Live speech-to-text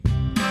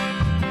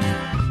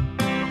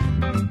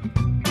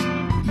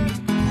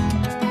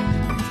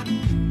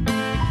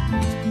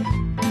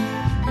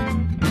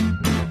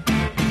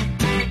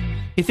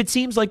it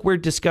seems like we're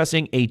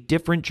discussing a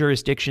different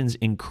jurisdiction's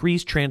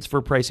increased transfer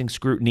pricing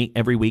scrutiny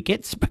every week,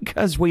 it's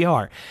because we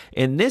are.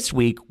 And this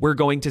week, we're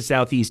going to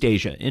Southeast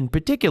Asia, in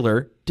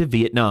particular to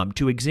Vietnam,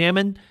 to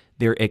examine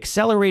their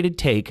accelerated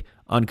take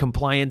on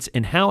compliance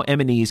and how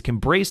MNEs can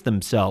brace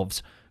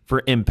themselves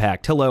for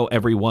impact. Hello,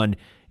 everyone.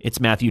 It's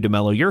Matthew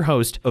DeMello, your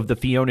host of the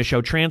Fiona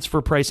Show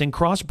Transfer Pricing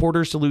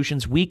CrossBorder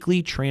Solutions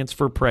Weekly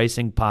Transfer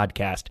Pricing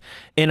Podcast.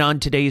 And on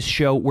today's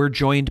show, we're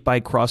joined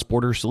by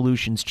CrossBorder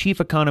Solutions Chief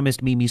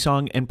Economist Mimi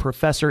Song and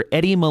Professor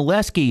Eddy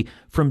Malesky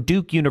from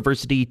Duke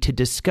University to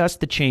discuss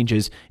the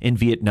changes in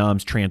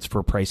Vietnam's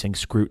transfer pricing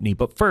scrutiny.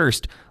 But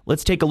first,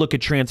 let's take a look at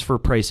transfer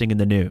pricing in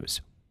the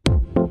news.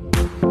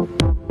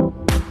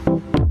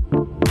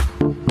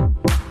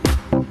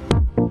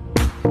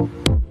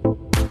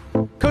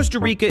 Costa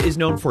Rica is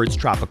known for its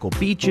tropical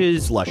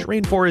beaches, lush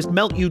rainforest,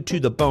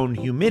 melt-you-to-the-bone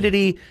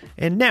humidity,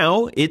 and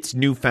now its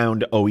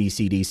newfound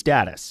OECD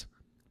status.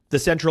 The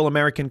Central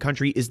American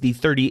country is the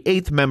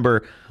 38th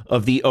member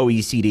of the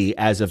OECD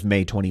as of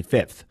May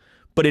 25th.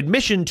 But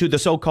admission to the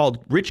so-called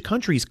Rich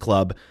Countries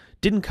Club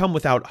didn't come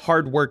without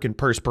hard work and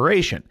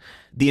perspiration.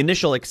 The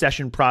initial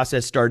accession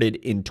process started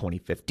in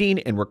 2015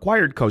 and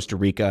required Costa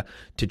Rica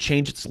to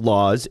change its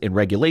laws and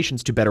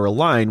regulations to better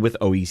align with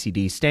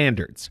OECD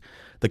standards.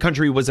 The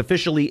country was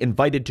officially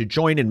invited to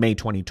join in May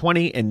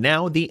 2020, and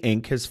now the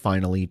ink has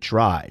finally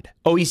dried.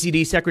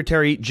 OECD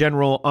Secretary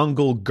General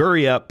Angel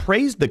Gurria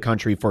praised the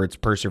country for its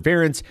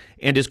perseverance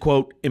and is,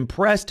 quote,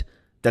 impressed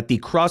that the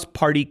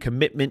cross-party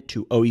commitment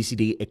to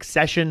OECD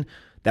accession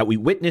that we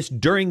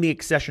witnessed during the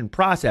accession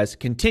process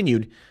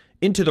continued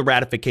into the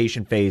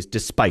ratification phase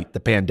despite the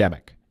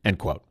pandemic, end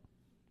quote.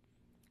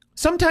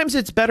 Sometimes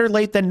it's better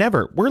late than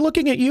never. We're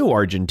looking at you,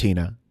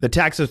 Argentina. The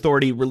tax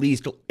authority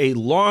released a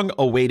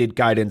long-awaited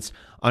guidance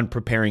on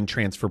preparing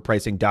transfer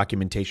pricing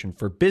documentation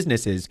for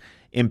businesses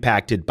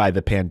impacted by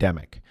the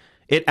pandemic.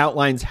 It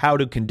outlines how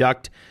to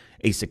conduct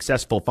a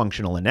successful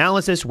functional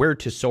analysis, where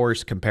to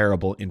source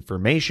comparable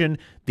information,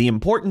 the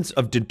importance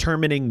of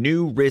determining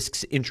new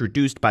risks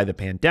introduced by the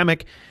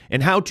pandemic,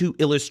 and how to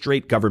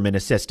illustrate government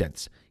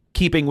assistance.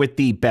 Keeping with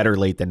the better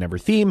late than never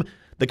theme,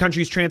 the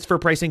country's transfer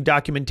pricing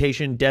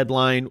documentation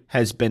deadline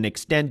has been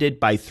extended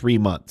by 3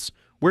 months.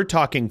 We're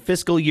talking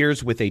fiscal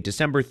years with a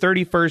December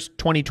 31st,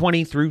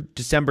 2020 through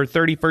December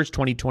 31st,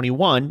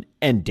 2021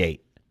 end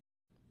date.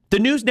 The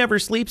news never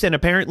sleeps, and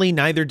apparently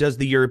neither does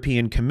the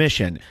European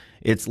Commission.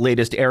 Its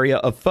latest area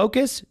of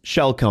focus,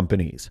 shell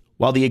companies.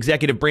 While the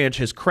executive branch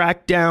has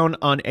cracked down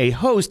on a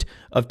host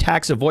of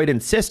tax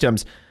avoidance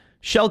systems,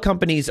 shell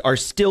companies are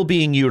still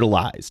being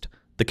utilized.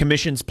 The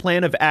Commission's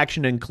plan of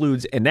action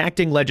includes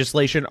enacting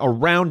legislation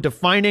around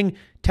defining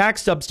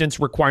tax substance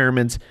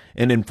requirements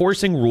and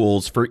enforcing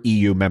rules for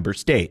EU member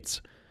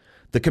states.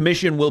 The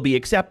Commission will be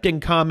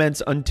accepting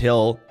comments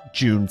until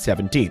June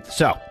 17th.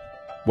 So,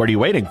 what are you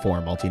waiting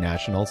for,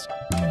 multinationals?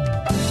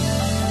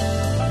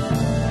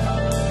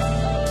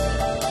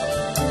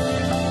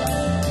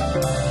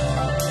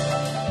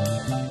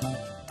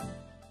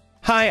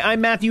 Hi, I'm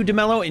Matthew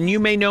DeMello, and you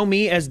may know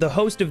me as the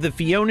host of the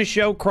Fiona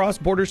Show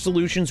CrossBorder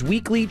Solutions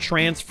Weekly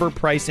Transfer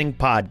Pricing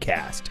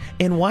Podcast.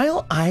 And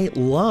while I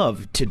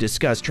love to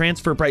discuss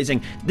transfer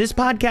pricing, this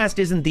podcast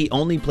isn't the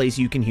only place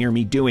you can hear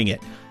me doing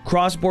it.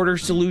 CrossBorder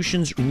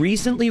Solutions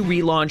recently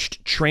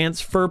relaunched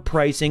Transfer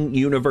Pricing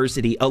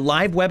University, a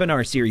live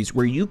webinar series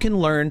where you can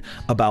learn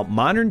about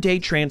modern-day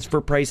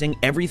transfer pricing,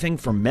 everything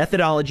from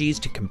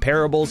methodologies to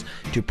comparables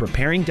to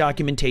preparing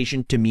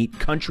documentation to meet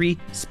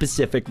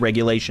country-specific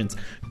regulations.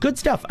 Good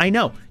stuff, I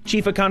know.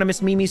 Chief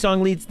Economist Mimi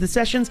Song leads the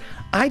sessions.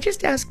 I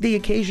just ask the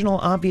occasional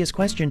obvious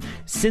question.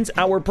 Since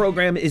our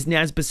program is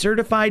NASBA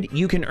certified,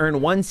 you can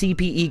earn 1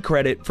 CPE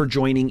credit for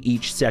joining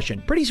each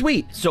session. Pretty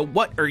sweet. So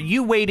what are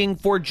you waiting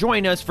for?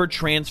 Join us for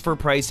Transfer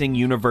Pricing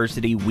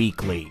University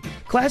Weekly.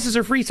 Classes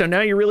are free, so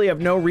now you really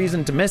have no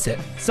reason to miss it.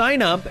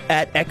 Sign up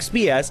at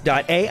xps.ai/TPU.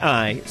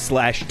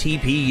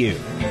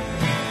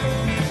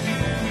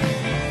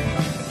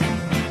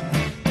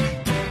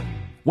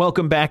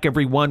 Welcome back,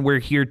 everyone. We're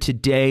here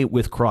today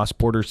with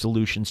CrossBorder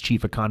Solutions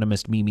Chief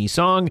Economist Mimi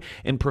Song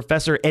and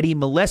Professor Eddy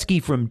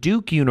Malesky from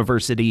Duke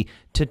University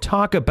to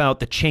talk about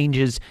the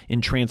changes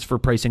in transfer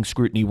pricing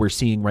scrutiny we're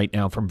seeing right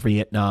now from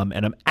Vietnam.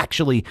 And I'm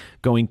actually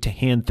going to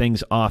hand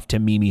things off to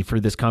Mimi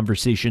for this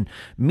conversation.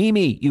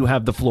 Mimi, you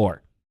have the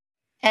floor.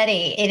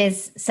 Eddy, it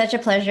is such a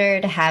pleasure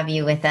to have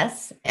you with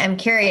us. I'm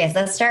curious.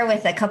 Let's start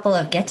with a couple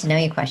of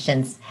get-to-know-you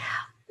questions.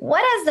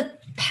 What has the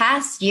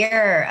past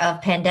year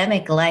of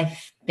pandemic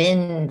life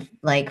been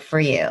like for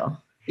you?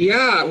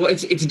 Yeah, well,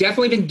 it's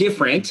definitely been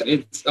different.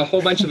 It's a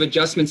whole bunch of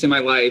adjustments in my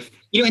life.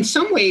 You know, in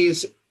some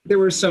ways, there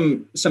were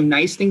some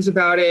nice things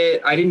about it.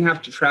 I didn't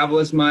have to travel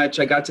as much.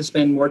 I got to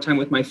spend more time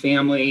with my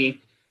family.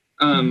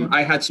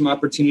 I had some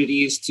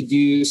opportunities to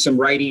do some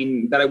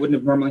writing that I wouldn't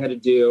have normally had to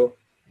do.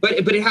 But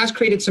it has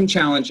created some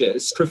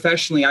challenges.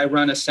 Professionally, I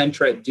run a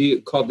center at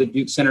Duke called the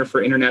Duke Center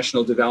for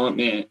International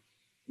Development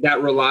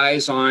that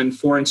relies on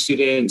foreign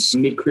students,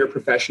 mid-career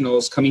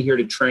professionals coming here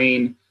to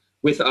train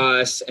with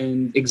us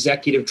and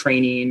executive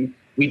training.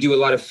 We do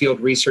a lot of field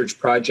research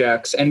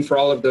projects. And for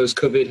all of those,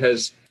 COVID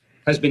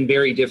has been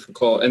very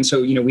difficult. And so,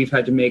 we've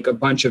had to make a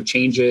bunch of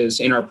changes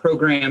in our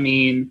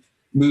programming,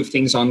 move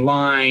things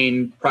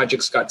online,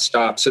 projects got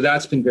stopped. So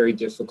that's been very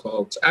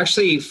difficult.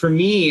 Actually, for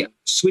me,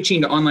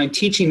 switching to online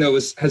teaching, though,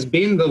 has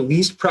been the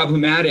least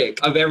problematic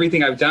of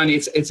everything I've done.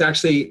 It's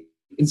actually,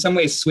 in some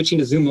ways, switching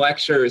to Zoom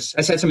lectures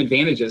has had some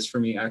advantages for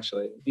me,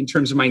 actually, in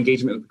terms of my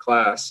engagement with the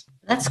class.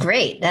 That's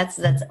great. That's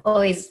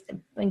always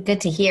good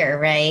to hear,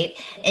 right?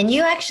 And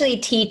you actually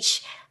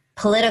teach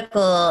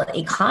political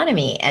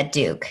economy at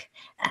Duke.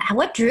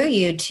 What drew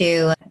you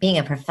to being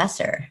a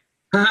professor?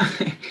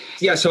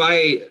 Yeah, so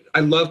I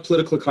love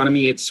political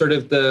economy. It's sort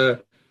of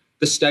the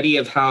study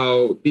of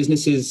how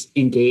businesses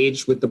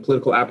engage with the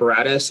political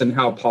apparatus and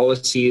how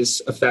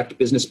policies affect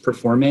business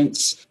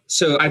performance.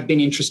 So I've been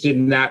interested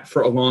in that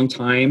for a long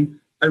time.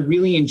 I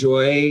really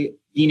enjoy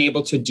being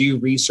able to do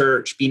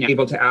research, being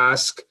able to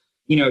ask,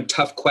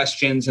 tough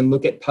questions and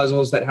look at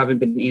puzzles that haven't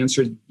been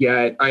answered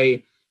yet.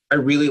 I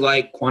really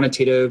like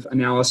quantitative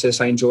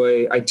analysis. I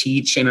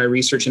teach and I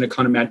research in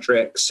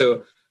econometrics.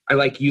 So I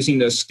like using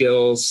those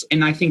skills.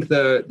 And I think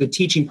the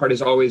teaching part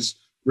is always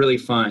really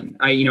fun.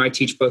 I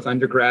teach both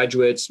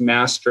undergraduates,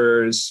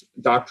 masters,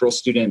 doctoral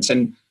students,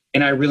 and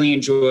I really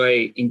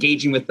enjoy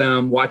engaging with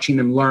them, watching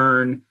them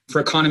learn.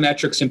 For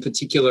econometrics in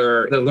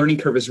particular, the learning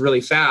curve is really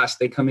fast.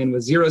 They come in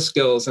with zero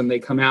skills and they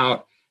come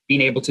out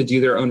being able to do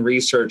their own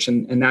research.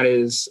 And that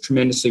is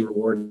tremendously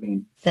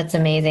rewarding. That's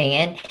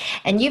amazing.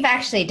 And you've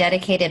actually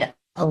dedicated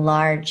a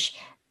large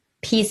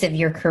piece of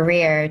your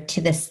career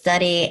to the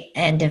study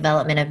and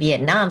development of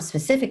Vietnam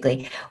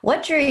specifically.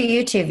 What drew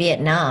you to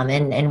Vietnam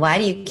and why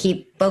do you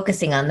keep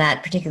focusing on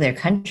that particular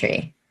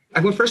country?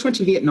 I first went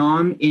to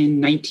Vietnam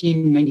in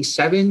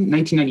 1997,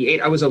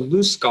 1998. I was a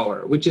Luce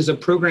Scholar, which is a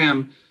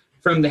program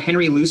from the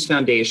Henry Luce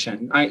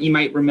Foundation. You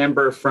might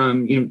remember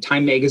from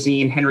Time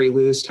Magazine, Henry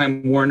Luce,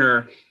 Time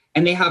Warner,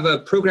 and they have a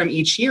program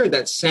each year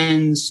that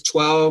sends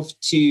 12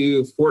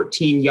 to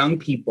 14 young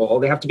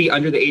people. They have to be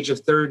under the age of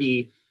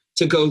 30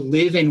 to go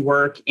live and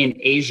work in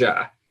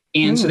Asia.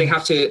 And so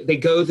they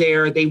go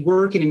there, they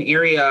work in an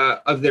area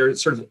of their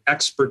sort of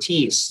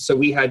expertise. So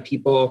we had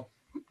people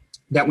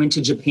that went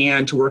to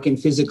Japan to work in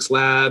physics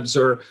labs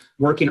or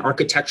work in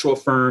architectural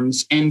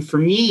firms. And for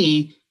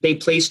me, they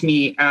placed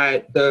me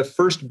at the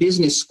first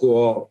business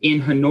school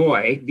in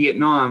Hanoi,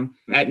 Vietnam,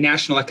 at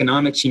National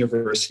Economics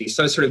University.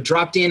 So I sort of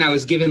dropped in. I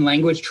was given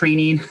language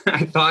training.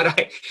 I thought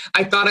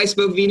I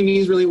spoke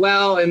Vietnamese really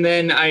well. And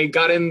then I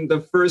got in the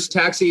first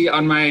taxi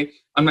on my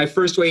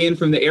first way in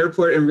from the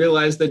airport and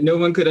realized that no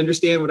one could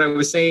understand what I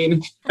was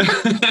saying.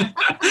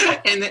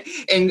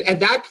 And at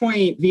that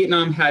point,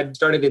 Vietnam had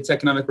started its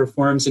economic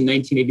reforms in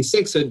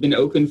 1986. So it had been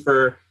open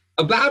for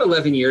about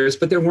 11 years,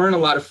 but there weren't a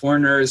lot of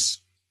foreigners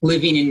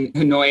living in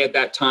Hanoi at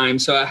that time.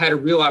 So I had a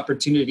real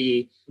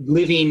opportunity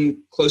living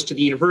close to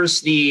the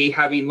university,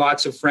 having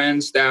lots of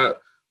friends that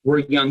were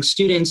young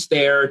students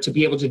there, to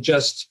be able to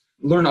just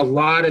learn a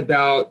lot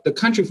about the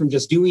country from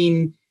just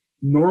doing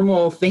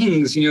normal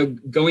things,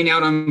 going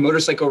out on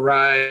motorcycle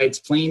rides,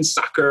 playing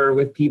soccer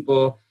with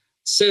people.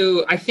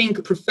 So I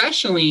think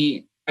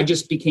professionally, I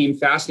just became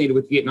fascinated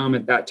with Vietnam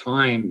at that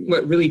time.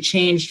 What really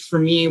changed for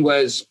me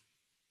was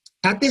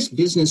at this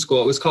business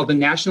school. It was called the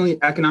National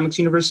Economics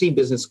University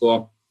Business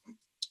School.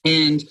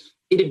 And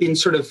it had been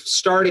sort of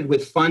started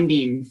with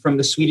funding from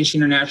the Swedish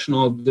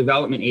International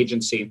Development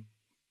Agency.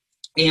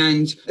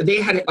 And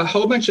they had a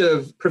whole bunch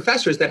of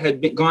professors that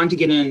had gone to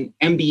get an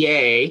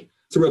MBA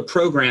through a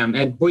program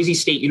at Boise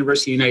State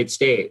University, United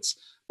States.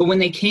 But when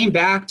they came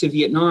back to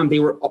Vietnam, they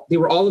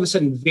were all of a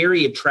sudden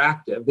very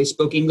attractive. They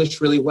spoke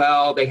English really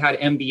well. They had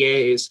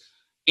MBAs,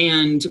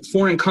 and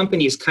foreign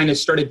companies kind of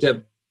started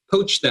to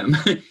poach them.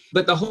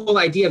 But the whole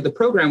idea of the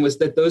program was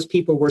that those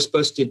people were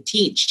supposed to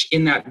teach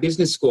in that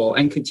business school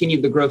and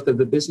continue the growth of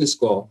the business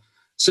school.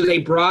 So they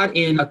brought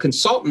in a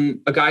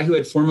consultant, a guy who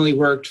had formerly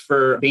worked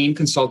for Bain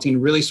Consulting,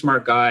 really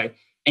smart guy,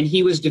 and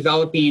he was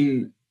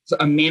developing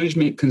a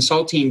management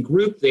consulting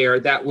group there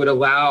that would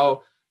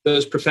allow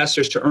those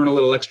professors to earn a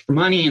little extra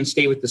money and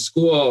stay with the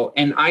school.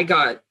 And I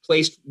got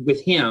placed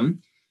with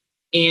him.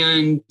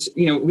 And,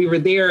 we were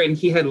there, and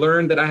he had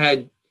learned that I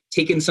had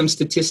taken some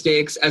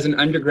statistics as an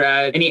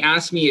undergrad. And he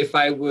asked me if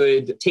I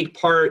would take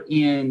part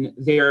in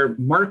their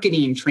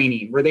marketing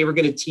training, where they were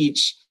going to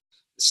teach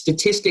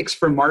statistics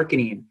for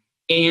marketing.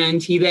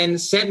 And he then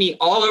sent me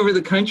all over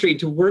the country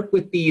to work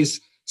with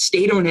these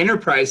state-owned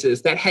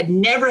enterprises that had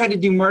never had to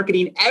do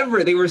marketing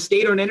ever. They were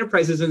state-owned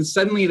enterprises, and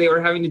suddenly they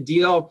were having to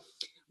deal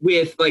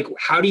with, like,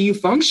 how do you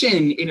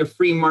function in a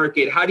free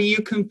market? How do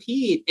you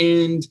compete?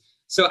 And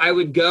so I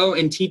would go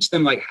and teach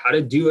them, like, how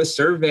to do a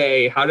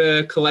survey, how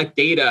to collect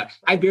data.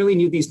 I barely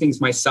knew these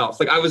things myself.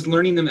 Like, I was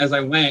learning them as I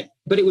went,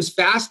 but it was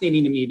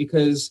fascinating to me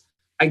because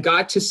I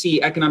got to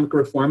see economic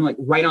reform, like,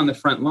 right on the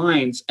front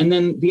lines. And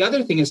then the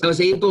other thing is I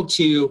was able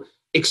to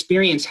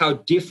experience how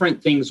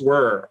different things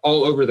were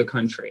all over the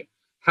country.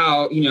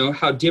 How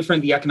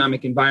different the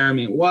economic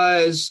environment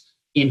was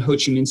in Ho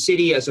Chi Minh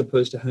City as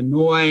opposed to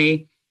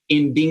Hanoi,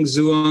 in Binh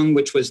Duong,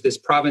 which was this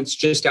province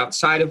just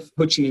outside of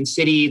Ho Chi Minh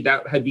City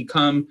that had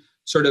become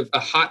sort of a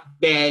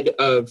hotbed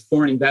of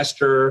foreign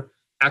investor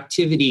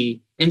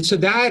activity. And so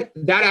that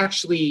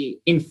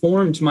actually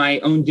informed my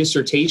own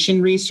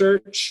dissertation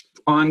research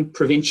on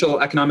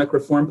provincial economic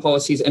reform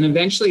policies and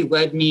eventually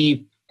led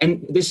me,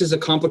 and this is a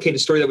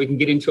complicated story that we can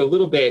get into a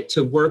little bit,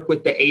 to work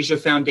with the Asia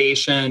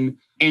Foundation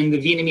and the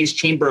Vietnamese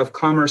Chamber of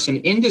Commerce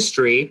and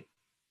Industry,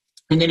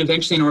 and then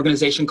eventually an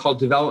organization called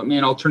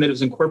Development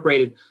Alternatives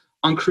Incorporated,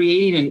 on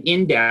creating an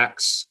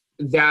index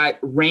that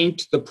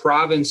ranked the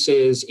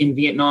provinces in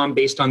Vietnam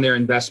based on their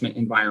investment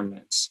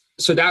environments.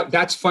 So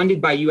that's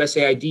funded by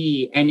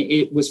USAID, and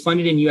it was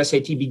funded in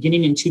USAID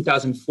beginning in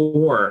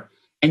 2004.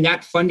 And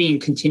that funding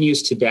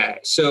continues today.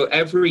 So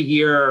every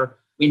year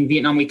in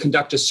Vietnam, we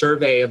conduct a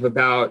survey of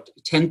about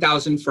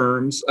 10,000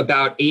 firms,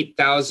 about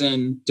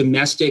 8,000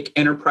 domestic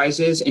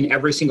enterprises in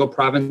every single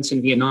province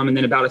in Vietnam, and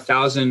then about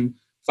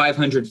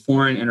 1,500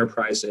 foreign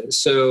enterprises.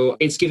 So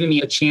it's given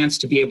me a chance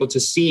to be able to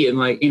see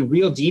in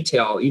real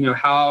detail,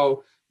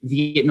 how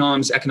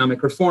Vietnam's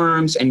economic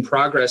reforms and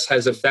progress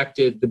has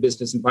affected the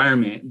business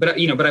environment. But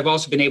I've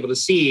also been able to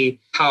see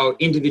how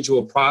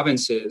individual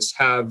provinces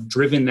have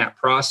driven that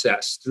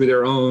process through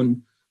their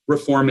own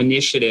reform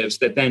initiatives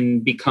that then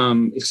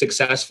become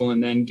successful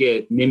and then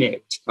get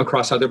mimicked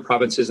across other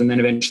provinces and then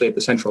eventually at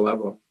the central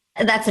level.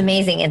 That's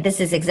amazing. And this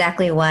is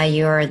exactly why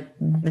you're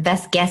the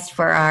best guest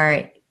for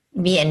our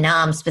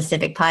Vietnam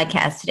specific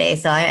podcast today.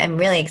 So I'm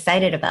really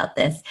excited about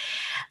this.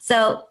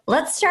 So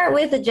let's start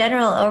with a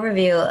general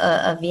overview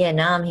of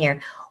Vietnam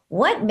here.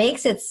 What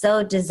makes it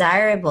so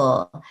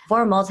desirable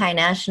for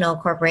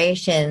multinational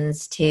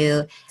corporations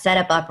to set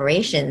up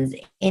operations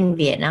in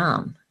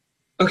Vietnam?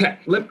 Okay,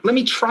 let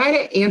me try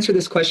to answer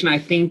this question, I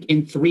think,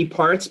 in three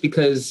parts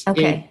because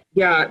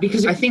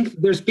because I think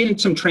there's been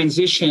some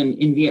transition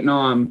in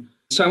Vietnam.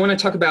 So I want to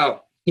talk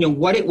about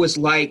what it was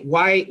like,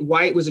 why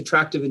it was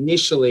attractive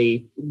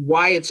initially,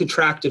 why it's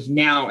attractive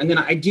now. And then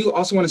I do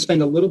also want to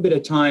spend a little bit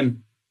of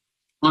time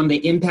on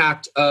the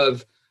impact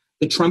of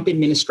the Trump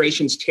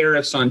administration's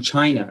tariffs on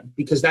China,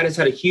 because that has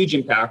had a huge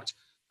impact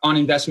on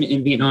investment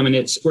in Vietnam.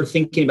 And we're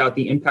thinking about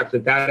the impact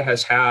that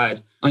has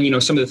had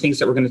on, some of the things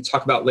that we're going to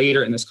talk about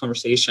later in this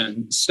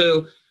conversation.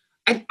 So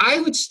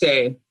I would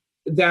say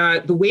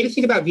that the way to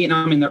think about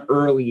Vietnam in the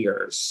early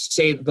years,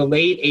 say the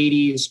late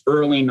 80s,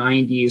 early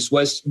 90s,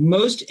 was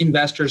most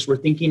investors were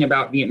thinking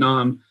about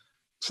Vietnam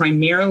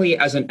primarily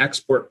as an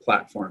export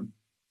platform.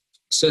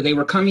 So they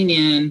were coming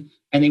in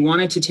and they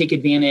wanted to take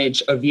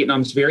advantage of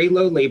Vietnam's very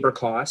low labor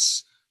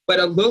costs, but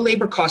a low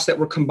labor costs that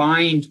were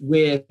combined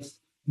with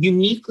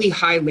uniquely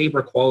high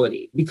labor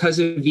quality. Because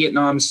of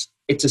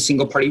it's a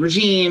single party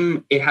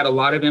regime. It had a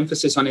lot of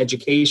emphasis on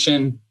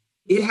education.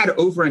 It had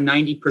over a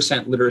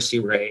 90% literacy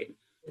rate.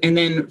 And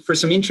then for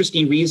some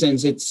interesting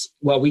reasons,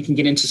 we can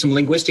get into some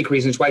linguistic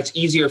reasons why it's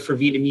easier for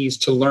Vietnamese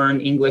to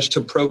learn English,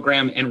 to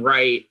program and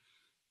write.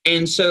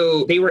 And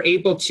so they were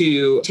able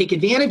to take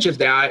advantage of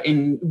that.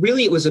 And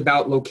really it was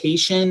about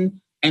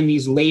location and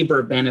these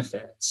labor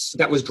benefits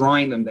that was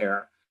drawing them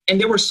there. And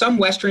there were some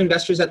Western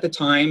investors at the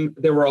time.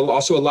 There were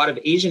also a lot of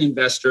Asian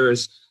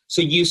investors.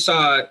 So you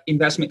saw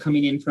investment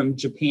coming in from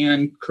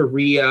Japan,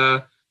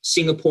 Korea,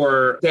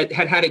 Singapore that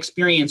had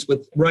experience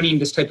with running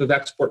this type of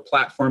export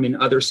platform in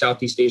other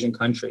Southeast Asian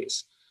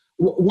countries.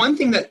 One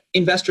thing that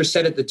investors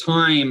said at the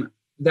time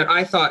that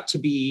I thought to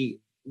be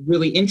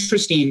really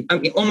interesting,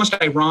 almost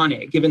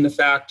ironic, given the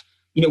fact,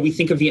 we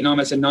think of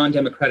Vietnam as a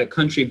non-democratic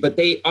country, but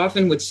they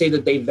often would say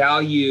that they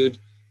valued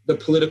the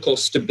political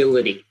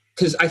stability,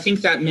 because I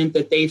think that meant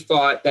that they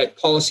thought that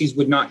policies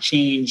would not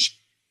change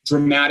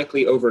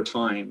dramatically over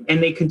time.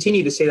 And they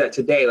continue to say that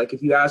today. Like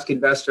if you ask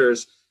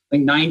investors,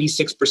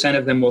 96%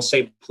 of them will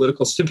say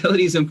political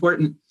stability is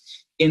important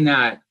in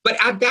that. But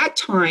at that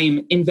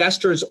time,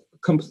 investors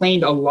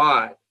complained a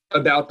lot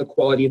about the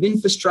quality of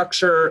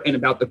infrastructure and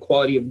about the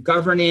quality of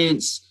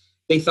governance.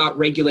 They thought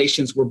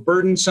regulations were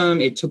burdensome.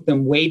 It took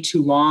them way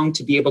too long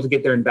to be able to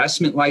get their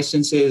investment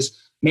licenses.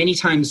 Many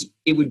times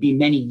it would be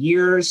many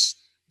years.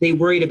 They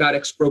worried about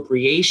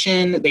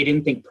expropriation. They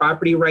didn't think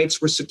property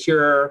rights were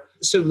secure.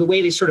 So the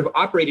way they sort of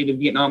operated in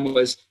Vietnam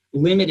was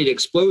limited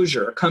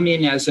exposure, come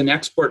in as an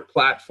export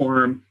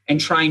platform and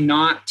try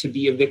not to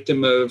be a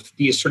victim of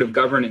these sort of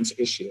governance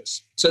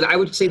issues. So I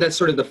would say that's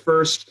sort of the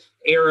first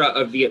era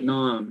of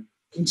Vietnam.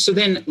 And so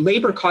then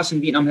labor costs in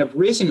Vietnam have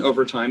risen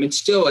over time. It's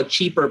still a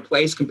cheaper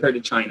place compared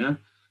to China.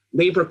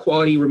 Labor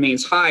quality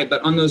remains high,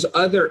 but on those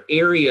other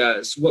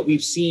areas, what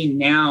we've seen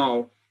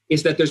now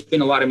is that there's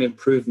been a lot of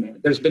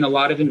improvement. There's been a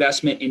lot of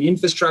investment in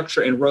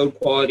infrastructure and road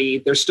quality.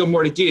 There's still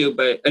more to do,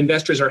 but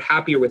investors are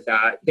happier with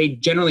that. They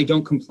generally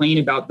don't complain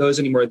about those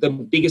anymore. The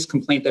biggest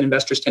complaint that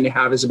investors tend to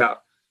have is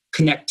about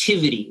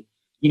connectivity.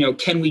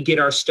 Can we get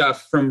our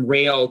stuff from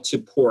rail to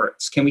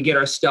ports? Can we get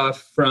our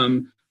stuff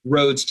from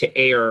roads to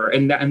air?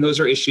 And those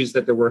are issues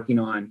that they're working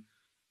on.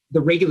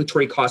 The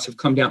regulatory costs have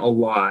come down a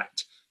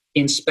lot.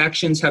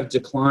 Inspections have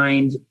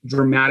declined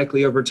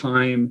dramatically over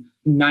time.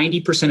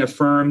 90% of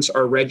firms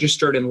are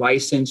registered and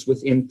licensed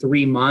within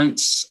 3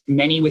 months,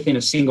 many within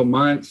a single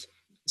month.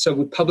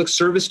 So public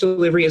service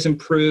delivery has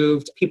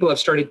improved. People have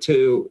started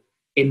to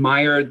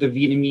admire the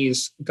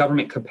Vietnamese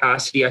government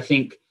capacity. I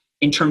think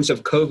in terms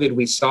of COVID,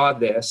 we saw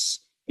this.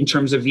 In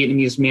terms of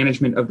Vietnamese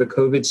management of the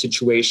COVID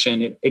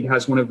situation, it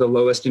has one of the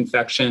lowest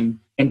infection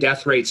and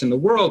death rates in the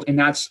world. And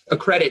that's a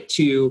credit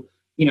to,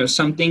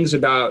 some things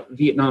about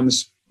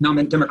Vietnam's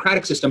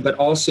non-democratic system, but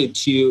also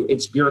to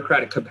its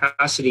bureaucratic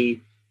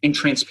capacity and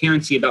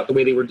transparency about the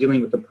way they were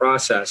dealing with the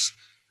process.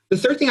 The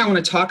third thing I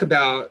want to talk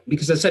about,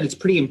 because I said it's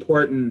pretty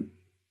important,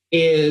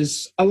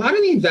 is a lot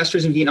of the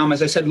investors in Vietnam,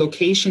 as I said,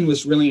 location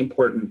was really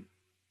important.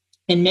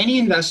 And many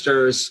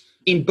investors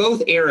in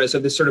both eras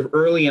of this sort of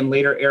early and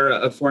later era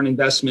of foreign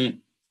investment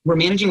were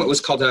managing what was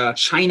called a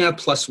China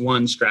plus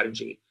one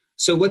strategy.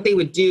 So what they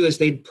would do is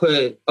they'd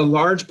put a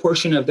large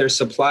portion of their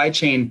supply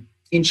chain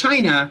in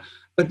China,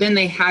 but then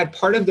they had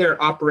part of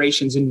their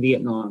operations in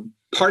Vietnam.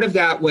 Part of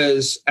that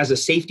was as a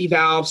safety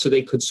valve, so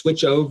they could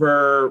switch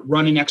over,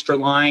 run an extra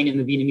line in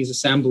the Vietnamese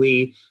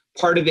assembly.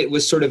 Part of it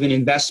was sort of an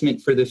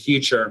investment for the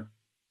future.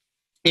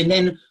 And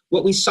then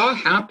what we saw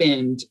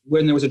happened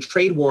when there was a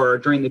trade war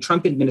during the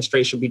Trump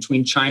administration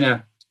between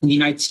China and the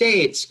United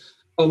States,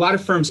 a lot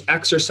of firms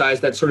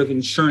exercised that sort of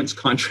insurance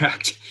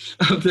contract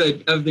of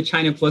the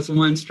China plus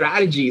one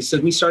strategy. So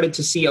we started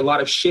to see a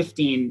lot of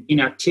shifting in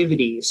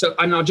activity. So,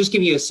 and I'll just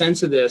give you a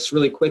sense of this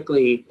really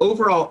quickly.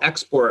 Overall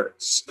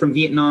exports from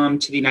Vietnam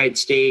to the United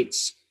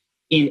States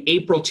in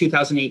April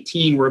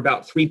 2018 were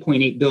about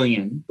 3.8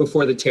 billion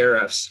before the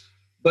tariffs.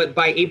 But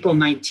by April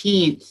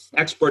 19th,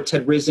 exports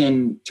had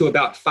risen to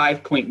about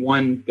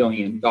 $5.1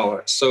 billion.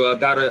 So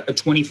about a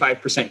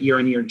 25%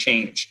 year-on-year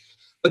change.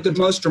 But the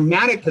most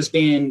dramatic has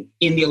been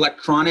in the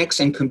electronics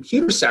and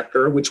computer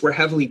sector, which were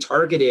heavily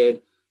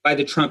targeted by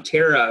the Trump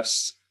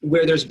tariffs,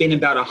 where there's been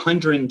about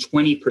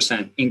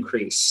 120%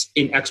 increase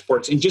in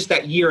exports in just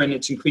that year, and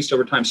it's increased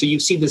over time. So you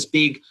see this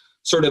big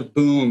sort of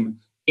boom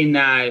in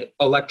that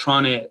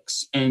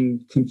electronics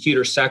and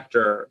computer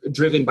sector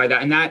driven by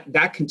that. And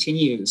that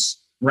continues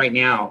right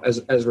now as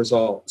a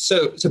result.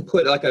 So to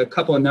put like a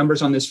couple of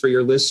numbers on this for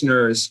your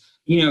listeners,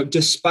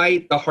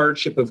 despite the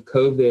hardship of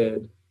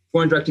COVID,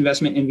 foreign direct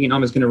investment in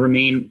Vietnam is going to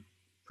remain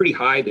pretty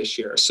high this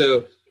year.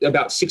 So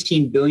about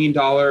 $16 billion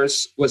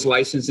was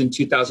licensed in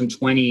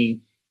 2020,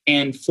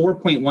 and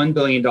 $4.1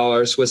 billion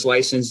was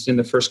licensed in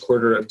the first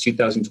quarter of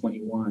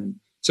 2021.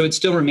 So it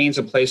still remains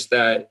a place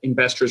that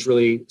investors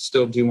really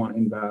still do want to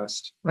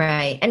invest.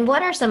 Right. And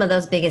what are some of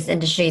those biggest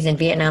industries in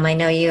Vietnam? I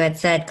know you had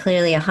said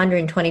clearly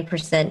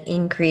 120%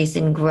 increase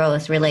in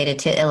growth related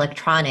to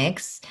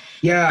electronics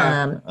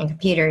and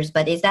computers,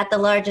 but is that the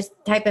largest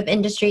type of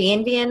industry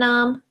in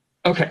Vietnam?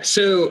 Okay,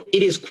 so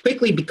it is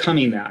quickly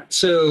becoming that.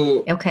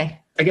 So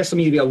I guess let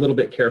me be a little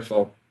bit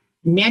careful.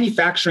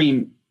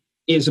 Manufacturing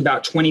is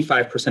about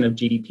 25% of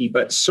GDP,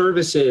 but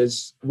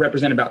services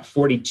represent about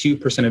 42%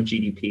 of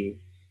GDP.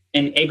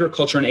 And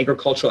agriculture and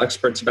agricultural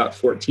exports about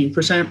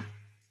 14%.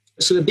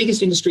 So the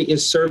biggest industry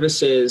is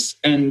services,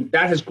 and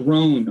that has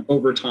grown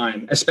over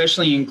time,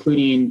 especially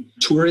including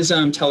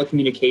tourism,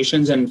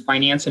 telecommunications, and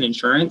finance and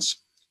insurance.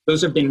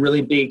 Those have been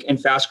really big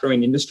and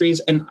fast-growing industries.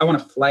 And I want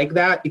to flag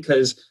that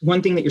because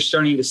one thing that you're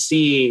starting to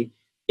see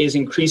is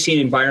increasing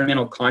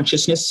environmental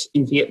consciousness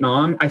in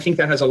Vietnam. I think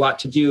that has a lot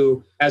to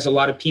do as a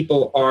lot of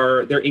people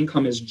their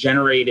income is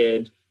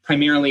generated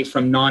primarily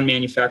from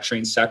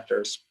non-manufacturing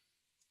sectors.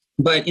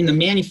 But in the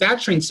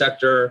manufacturing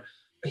sector,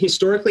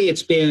 historically,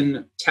 it's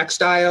been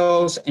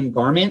textiles and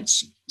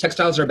garments.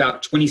 Textiles are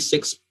about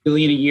 26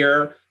 billion a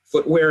year,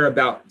 footwear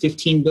about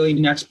 15 billion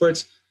in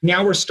exports.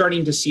 Now we're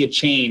starting to see a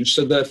change.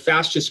 So the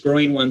fastest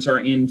growing ones are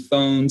in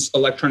phones,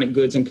 electronic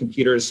goods and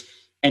computers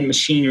and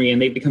machinery,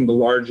 and they've become the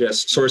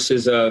largest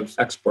sources of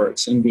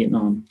exports in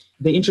Vietnam.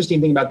 The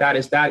interesting thing about that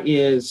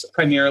is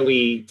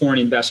primarily foreign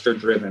investor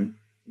driven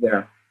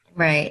there.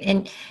 Right.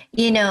 And,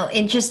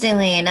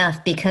 interestingly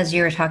enough, because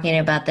you were talking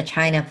about the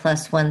China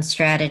plus one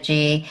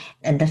strategy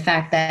and the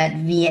fact that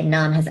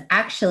Vietnam has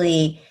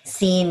actually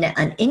seen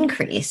an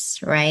increase,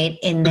 right,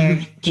 in their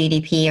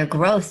GDP or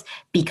growth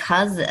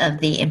because of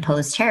the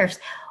imposed tariffs.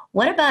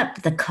 What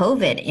about the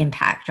COVID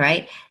impact,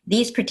 right?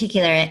 These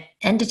particular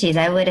entities,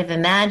 I would have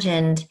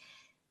imagined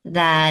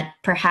that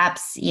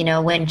perhaps,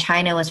 when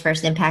China was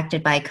first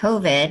impacted by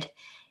COVID,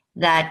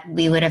 that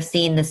we would have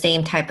seen the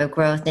same type of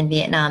growth in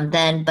Vietnam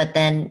then. But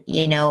then,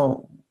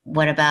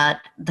 what about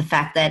the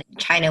fact that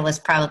China was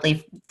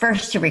probably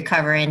first to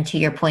recover? And to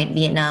your point,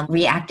 Vietnam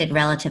reacted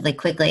relatively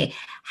quickly.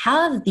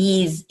 How have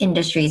these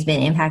industries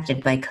been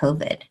impacted by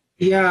COVID?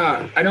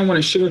 Yeah, I don't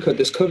want to sugarcoat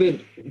this.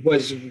 COVID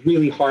was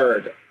really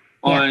hard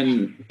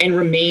and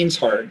remains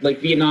hard.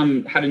 Like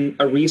Vietnam had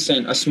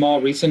a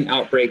small recent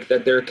outbreak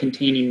that they're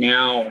containing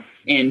now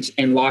and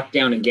locked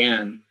down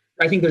again.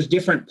 I think there's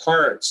different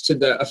parts to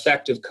the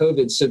effect of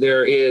COVID. So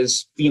there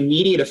is the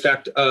immediate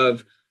effect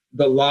of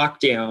the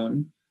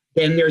lockdown.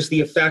 Then there's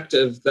the effect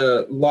of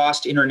the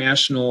lost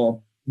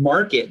international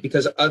market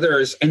because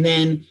others, and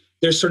then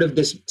there's sort of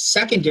this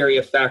secondary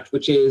effect,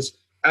 which is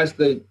as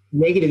the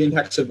negative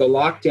impacts of the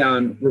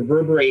lockdown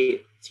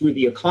reverberate through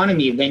the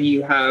economy, then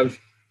you have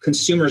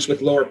consumers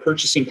with lower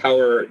purchasing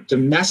power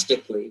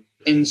domestically.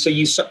 And so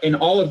you saw in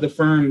all of the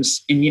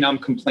firms in Vietnam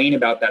complain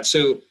about that.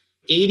 So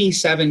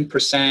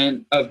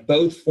 87% of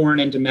both foreign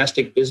and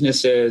domestic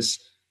businesses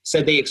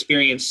said they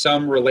experienced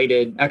some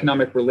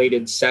economic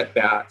related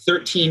setback.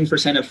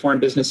 13% of foreign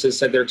businesses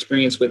said their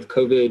experience with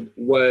COVID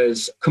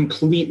was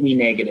completely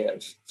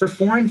negative. For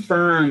foreign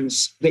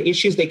firms, the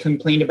issues they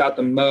complained about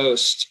the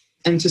most,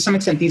 and to some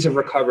extent these have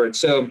recovered.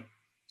 So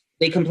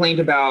they complained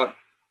about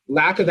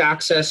lack of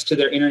access to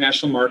their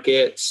international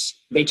markets.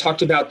 They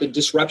talked about the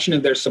disruption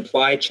of their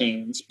supply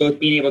chains, both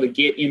being able to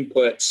get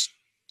inputs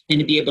and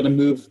to be able to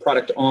move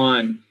product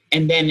on.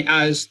 And then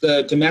as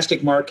the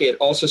domestic market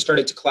also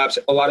started to collapse,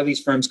 a lot of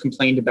these firms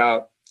complained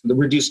about the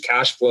reduced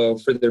cash flow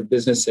for their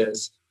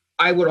businesses.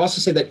 I would also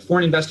say that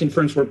foreign investing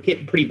firms were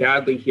hit pretty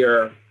badly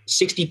here.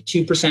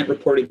 62%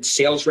 reported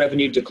sales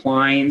revenue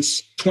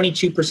declines.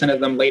 22%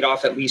 of them laid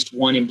off at least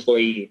one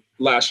employee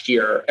last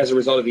year as a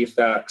result of the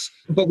effects.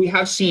 But we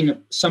have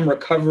seen some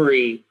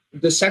recovery.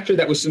 The sector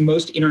that was the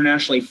most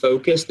internationally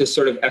focused, this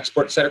sort of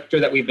export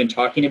sector that we've been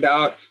talking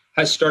about,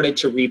 has started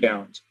to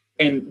rebound.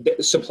 And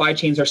the supply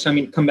chains are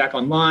starting to come back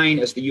online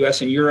as the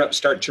US and Europe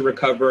start to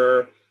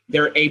recover.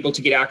 They're able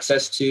to get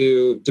access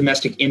to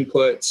domestic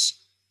inputs.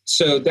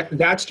 So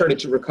that started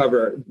to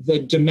recover. The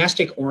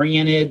domestic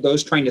oriented,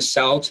 those trying to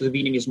sell to the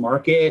Vietnamese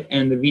market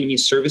and the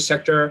Vietnamese service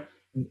sector,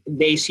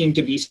 they seem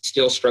to be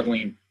still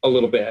struggling a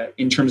little bit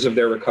in terms of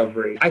their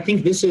recovery. I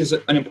think this is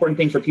an important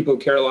thing for people who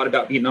care a lot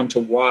about Vietnam to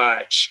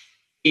watch.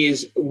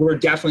 Is we're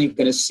definitely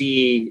going to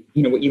see,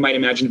 what you might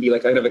imagine to be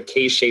like kind of a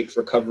K-shaped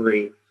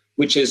recovery,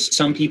 which is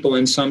some people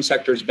in some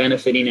sectors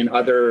benefiting and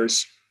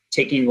others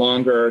taking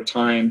longer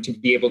time to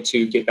be able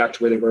to get back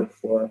to where they were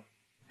before.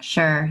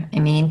 Sure. I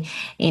mean,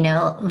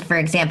 for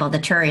example, the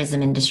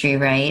tourism industry,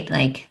 right?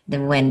 Like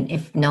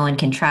if no one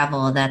can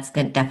travel, that's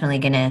definitely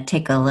going to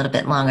take a little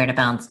bit longer to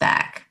bounce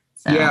back.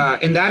 So. Yeah.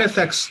 And that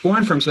affects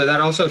foreign firms, but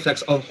that also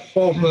affects a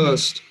whole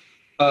host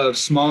of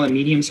small and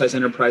medium-sized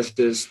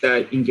enterprises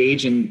that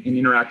engage and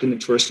interact in the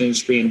tourist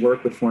industry and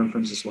work with foreign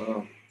firms as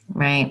well.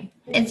 Right.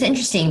 It's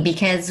interesting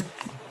because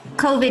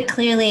COVID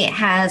clearly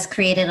has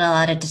created a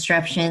lot of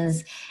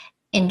disruptions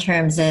in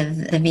terms of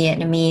the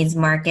Vietnamese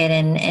market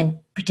and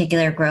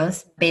particular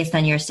growth based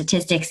on your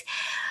statistics.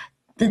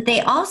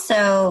 They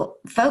also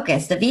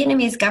the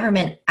Vietnamese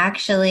government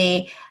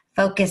actually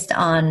focused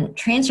on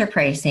transfer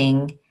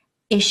pricing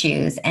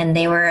issues, and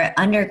they were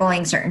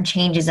undergoing certain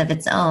changes of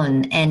its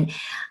own. And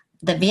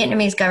the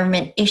Vietnamese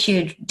government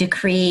issued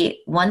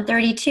Decree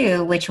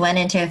 132, which went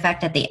into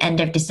effect at the end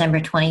of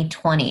December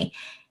 2020.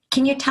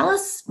 Can you tell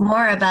us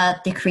more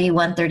about Decree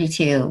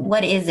 132?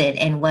 What is it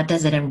and what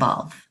does it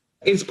involve?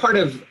 It's part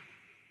of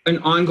an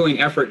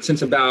ongoing effort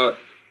since about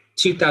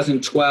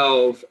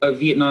 2012 of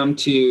Vietnam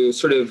to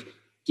sort of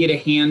get a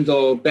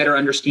handle, better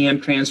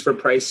understand transfer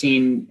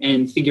pricing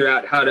and figure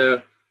out how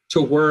to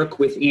work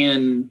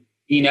within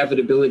the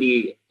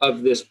inevitability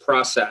of this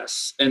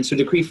process. And so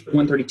Decree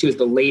 132 is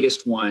the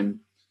latest one.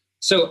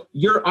 So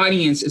your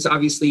audience is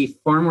obviously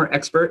far more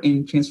expert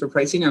in transfer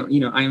pricing.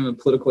 I am a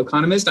political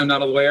economist. I'm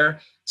not a lawyer.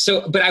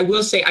 But I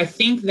will say, I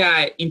think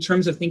that in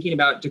terms of thinking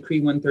about Decree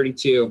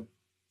 132,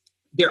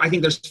 I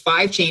think there's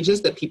 5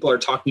 changes that people are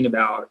talking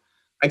about.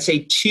 I'd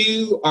say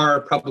 2 are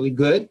probably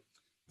good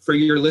for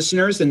your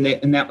listeners and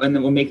that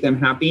will make them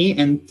happy.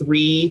 And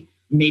 3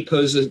 may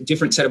pose a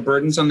different set of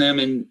burdens on them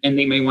and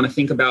they may want to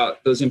think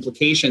about those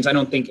implications. I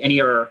don't think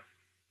any are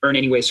in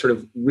any way sort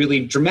of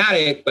really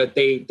dramatic, but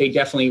they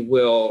definitely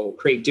will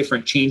create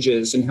different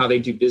changes in how they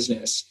do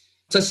business.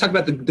 So let's talk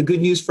about the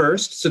good news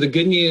first. So the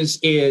good news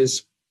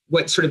is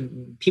what sort of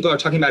people are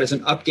talking about is an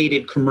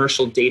updated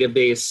commercial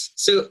database.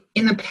 So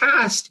in the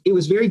past, it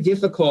was very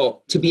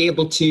difficult to be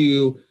able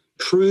to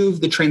prove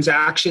the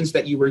transactions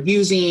that you were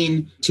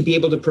using, to be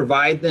able to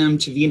provide them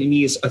to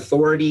Vietnamese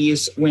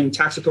authorities when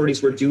tax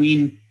authorities were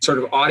doing sort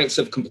of audits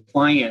of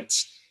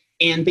compliance.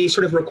 And they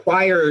sort of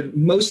required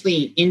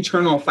mostly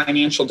internal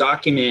financial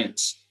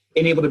documents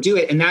and able to do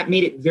it. And that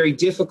made it very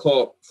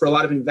difficult for a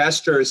lot of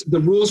investors.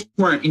 The rules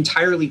weren't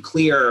entirely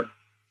clear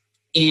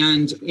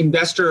and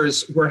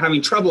investors were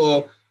having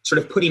trouble sort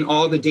of putting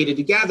all the data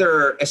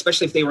together,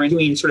 especially if they were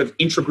doing sort of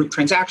intragroup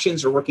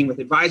transactions or working with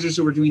advisors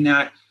who were doing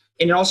that.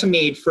 And it also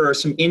made for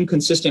some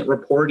inconsistent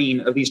reporting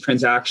of these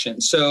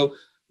transactions. So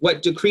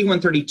what Decree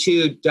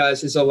 132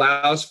 does is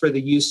allows for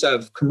the use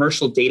of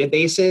commercial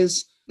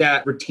databases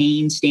that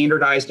retain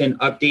standardized and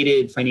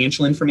updated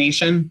financial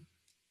information.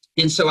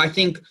 And so I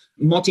think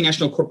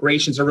multinational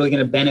corporations are really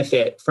going to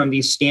benefit from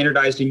these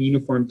standardized and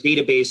uniform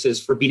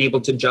databases for being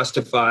able to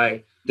justify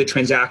the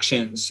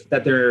transactions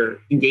that they're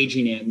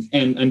engaging in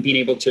and being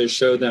able to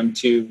show them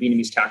to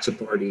Vietnamese tax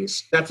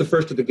authorities. That's the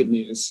first of the good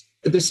news.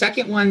 The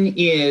second one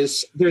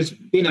is there's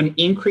been an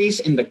increase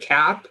in the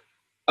cap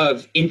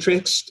of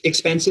interest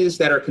expenses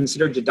that are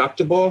considered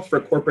deductible for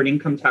corporate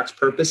income tax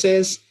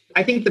purposes.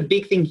 I think the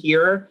big thing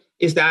here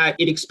is that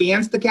it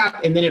expands the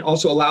cap and then it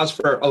also allows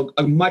for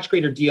a much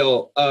greater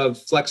deal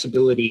of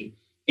flexibility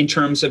in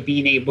terms of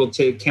being able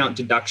to count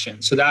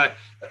deductions. So that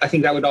I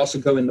think that would also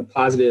go in the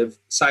positive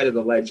side of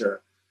the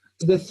ledger.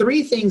 The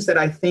three things that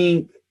I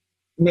think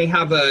may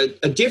have a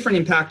different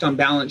impact on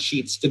balance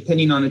sheets,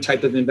 depending on the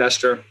type of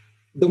investor.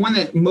 The one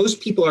that most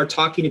people are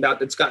talking about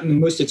that's gotten the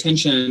most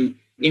attention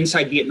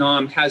inside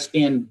Vietnam has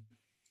been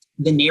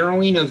the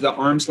narrowing of the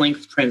arm's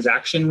length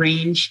transaction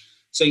range.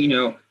 So,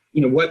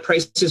 what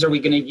prices are we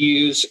going to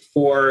use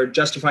for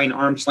justifying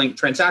arm's length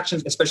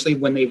transactions, especially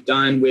when they've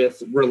done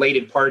with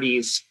related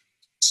parties?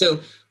 So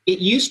it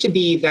used to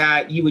be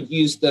that you would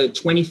use the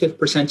 25th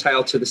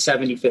percentile to the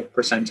 75th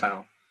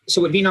percentile.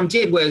 So what Vietnam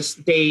did was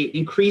they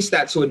increased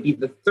that so it'd be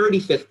the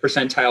 35th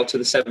percentile to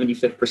the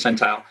 75th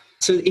percentile.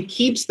 So it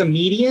keeps the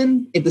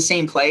median at the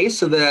same place.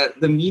 So the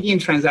median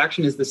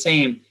transaction is the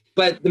same.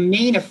 But the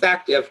main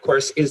effect, of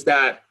course, is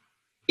that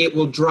it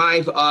will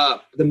drive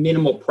up the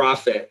minimal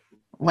profit.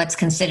 What's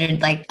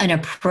considered like an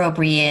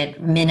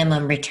appropriate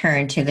minimum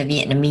return to the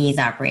Vietnamese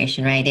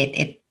operation, right?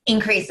 It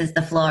increases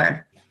the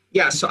floor.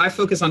 Yeah, so I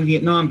focus on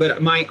Vietnam,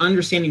 but my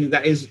understanding of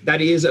that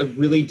is a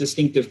really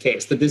distinctive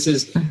case, that this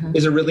is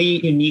a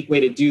really unique way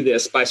to do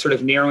this by sort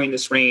of narrowing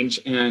this range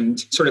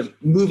and sort of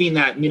moving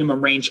that minimum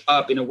range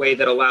up in a way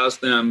that allows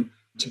them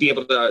to be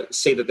able to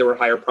say that there were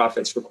higher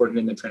profits recorded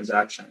in the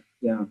transaction.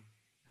 Yeah.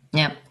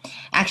 Yeah.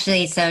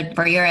 Actually, so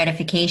for your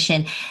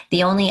edification,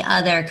 the only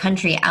other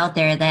country out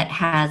there that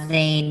has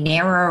a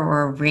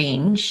narrower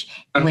range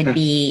would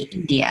be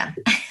India,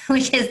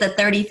 which is the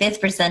 35th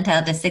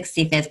percentile to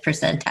 65th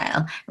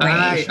percentile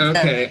range.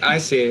 I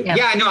see.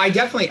 Yeah, no, I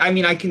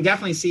can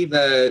definitely see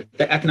the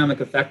economic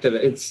effect of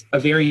it. It's a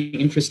very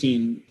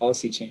interesting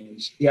policy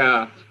change.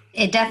 Yeah.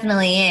 It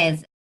definitely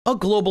is. A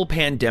global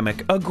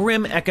pandemic, a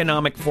grim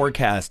economic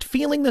forecast,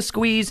 feeling the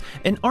squeeze,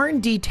 an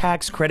R&D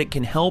tax credit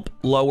can help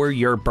lower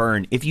your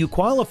burn. If you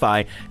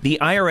qualify, the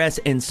IRS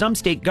and some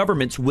state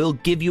governments will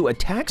give you a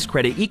tax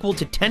credit equal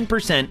to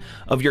 10%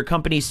 of your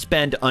company's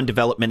spend on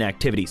development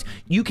activities.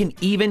 You can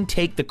even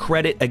take the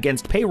credit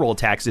against payroll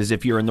taxes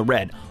if you're in the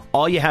red.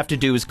 All you have to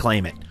do is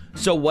claim it.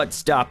 So what's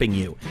stopping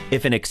you?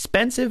 If an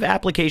expensive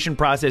application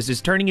process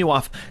is turning you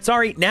off,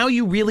 sorry, now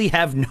you really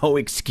have no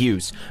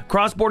excuse.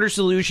 CrossBorder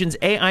Solutions'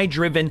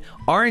 AI-driven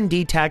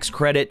R&D tax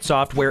credit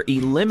software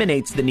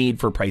eliminates the need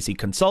for pricey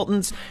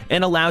consultants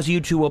and allows you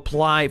to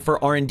apply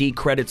for R&D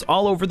credits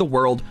all over the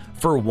world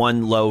for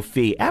one low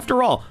fee.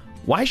 After all,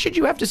 why should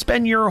you have to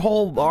spend your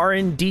whole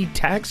R&D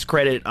tax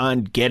credit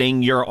on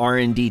getting your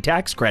R&D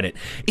tax credit?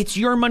 It's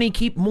your money.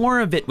 Keep more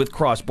of it with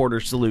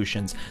CrossBorder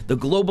Solutions, the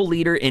global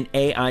leader in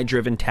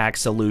AI-driven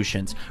tax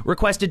solutions.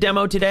 Request a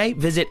demo today.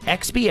 Visit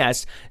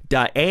xbs.ai/RD.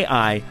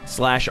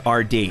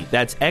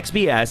 That's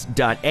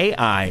xbs.ai/RD.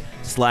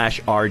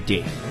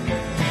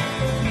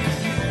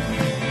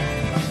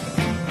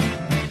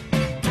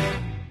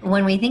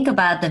 When we think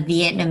about the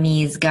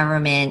Vietnamese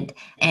government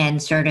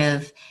and sort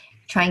of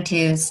trying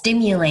to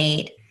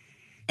stimulate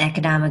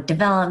economic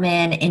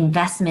development,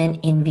 investment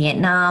in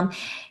Vietnam,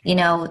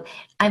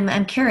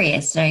 I'm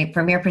curious, right,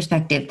 from your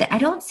perspective, that I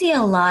don't see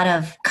a lot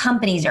of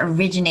companies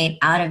originate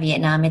out of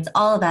Vietnam. It's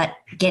all about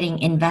getting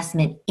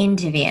investment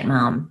into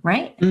Vietnam,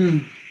 right?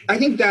 I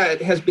think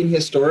that has been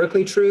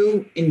historically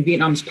true in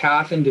Vietnam's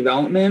path and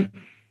development,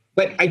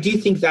 but I do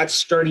think that's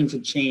starting to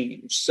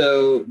change.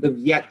 So the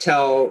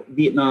Viettel,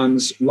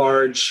 Vietnam's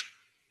large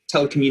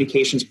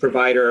telecommunications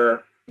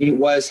provider, it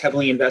was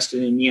heavily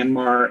invested in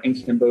Myanmar and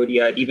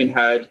Cambodia. It even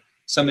had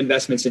some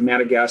investments in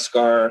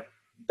Madagascar.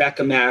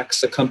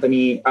 Becamax, a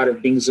company out of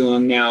Binh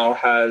Duong, now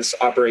has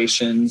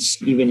operations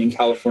even in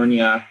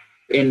California.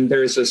 And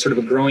there's a sort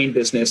of a growing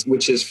business,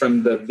 which is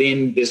from the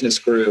Vin Business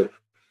Group.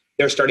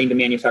 They're starting to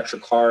manufacture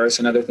cars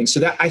and other things. So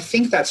that I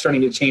think that's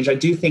starting to change. I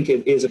do think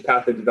it is a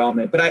path of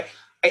development. But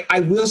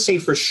I will say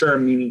for sure,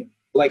 Mimi,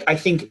 I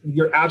think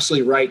you're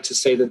absolutely right to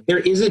say that there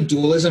is a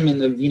dualism in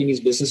the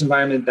Vietnamese business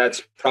environment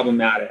that's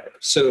problematic.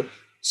 So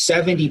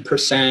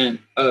 70%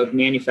 of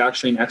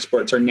manufacturing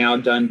exports are now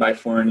done by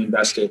foreign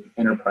invested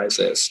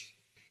enterprises.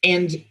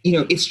 And,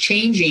 it's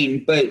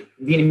changing, but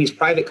Vietnamese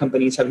private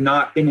companies have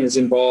not been as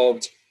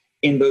involved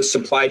in those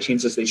supply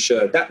chains as they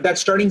should.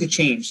 That's starting to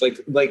change.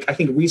 Like I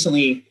think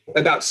recently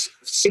about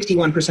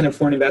 61% of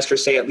foreign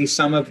investors say at least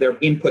some of their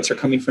inputs are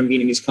coming from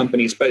Vietnamese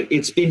companies, but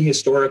it's been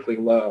historically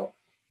low.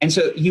 And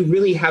so you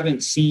really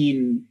haven't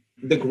seen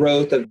the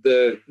growth of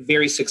the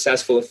very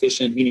successful,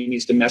 efficient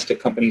Vietnamese domestic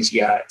companies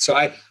yet. So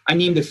I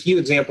named a few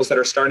examples that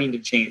are starting to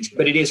change,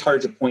 but it is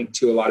hard to point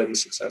to a lot of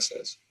these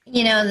successes.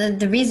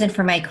 The reason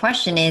for my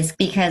question is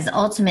because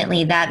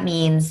ultimately that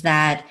means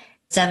that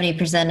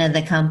 70% of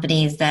the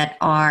companies that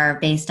are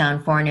based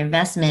on foreign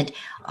investment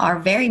are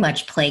very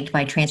much plagued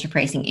by transfer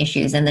pricing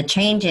issues. And the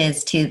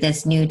changes to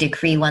this new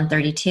Decree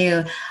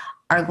 132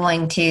 are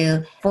going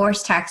to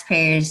force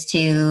taxpayers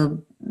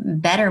to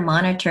better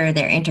monitor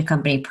their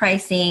intercompany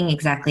pricing.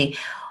 Exactly.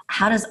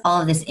 How does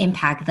all of this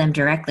impact them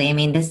directly? I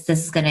mean, this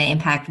is going to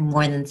impact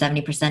more than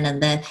 70%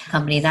 of the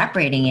companies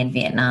operating in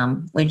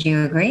Vietnam. Would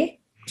you agree?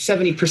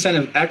 70%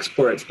 of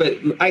exports, but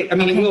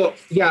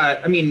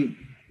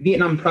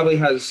Vietnam probably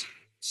has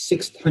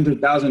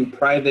 600,000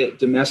 private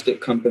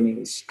domestic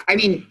companies. I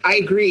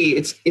agree.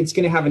 It's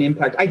going to have an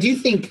impact. I do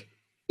think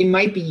it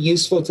might be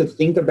useful to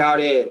think about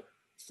it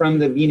from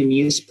the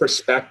Vietnamese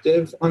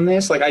perspective on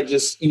this. Like I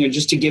just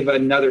to give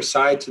another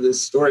side to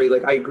this story,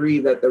 like I agree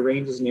that the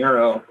range is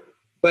narrow,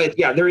 but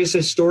yeah, there is a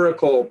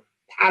historical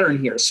pattern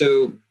here.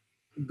 So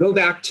go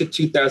back to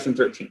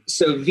 2013.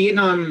 So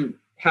Vietnam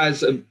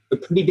has a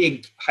pretty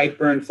big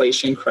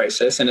hyperinflation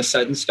crisis and a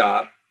sudden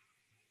stop.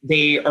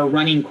 They are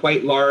running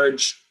quite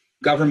large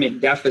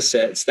government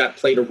deficits that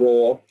played a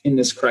role in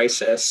this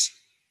crisis.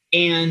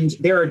 And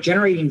they are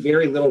generating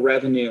very little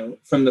revenue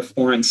from the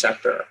foreign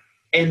sector.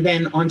 And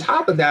then on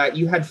top of that,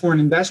 you had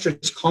foreign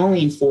investors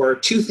calling for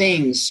two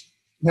things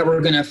that were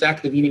going to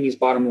affect the Vietnamese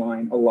bottom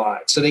line a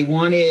lot. So they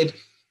wanted,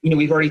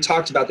 we've already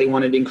talked about, they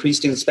wanted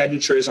increased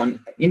expenditures on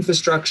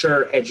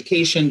infrastructure,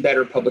 education,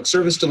 better public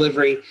service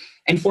delivery.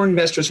 And foreign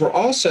investors were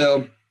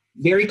also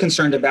very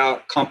concerned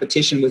about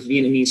competition with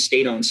Vietnamese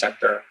state-owned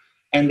sector.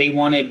 And they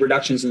wanted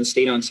reductions in the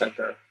state-owned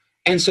sector.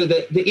 And so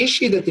the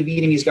issue that the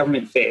Vietnamese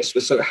government faced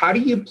was, so how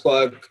do you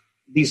plug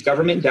these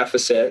government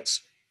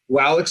deficits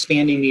while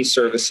expanding these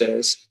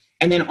services?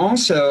 And then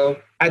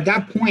also, at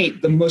that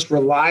point, the most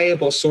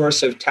reliable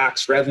source of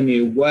tax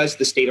revenue was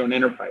the state-owned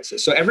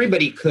enterprises. So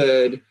everybody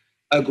could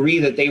agree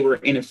that they were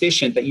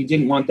inefficient, that you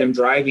didn't want them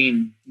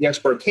driving the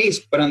export case.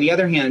 But on the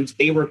other hand,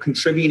 they were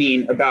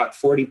contributing about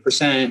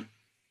 40%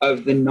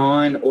 of the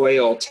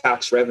non-oil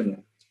tax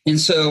revenue. And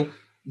so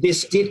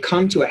this did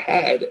come to a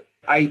head.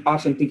 I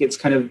often think it's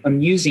kind of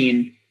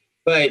amusing,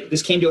 but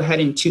this came to a head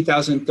in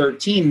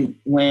 2013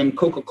 when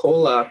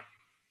Coca-Cola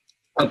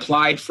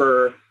applied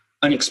for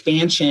an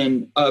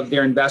expansion of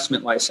their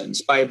investment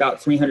license by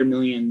about $300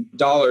 million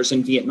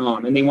in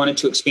Vietnam. And they wanted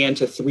to expand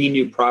to 3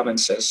 new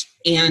provinces.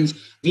 And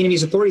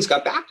Vietnamese authorities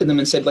got back to them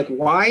and said, like,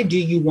 why do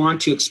you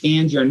want to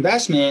expand your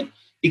investment?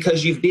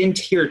 Because you've been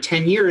here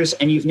 10 years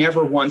and you've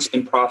never once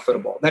been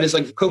profitable. That is,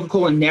 like,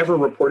 Coca-Cola never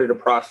reported a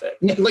profit.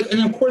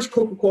 And of course,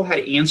 Coca-Cola had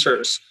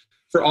answers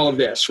for all of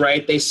this,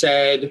 right? They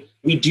said,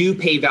 we do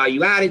pay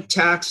value-added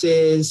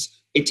taxes.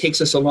 It takes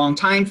us a long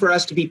time for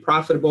us to be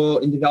profitable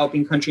in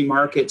developing country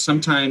markets,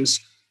 sometimes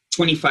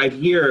 25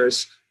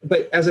 years.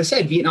 But as I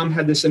said, Vietnam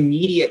had this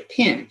immediate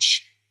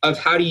pinch of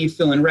how do you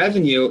fill in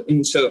revenue?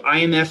 And so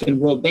IMF and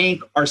World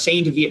Bank are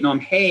saying to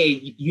Vietnam,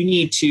 hey, you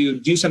need to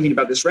do something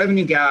about this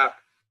revenue gap.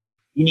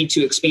 You need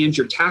to expand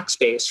your tax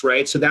base,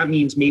 right? So that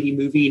means maybe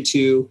moving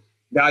to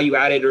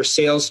value-added or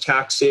sales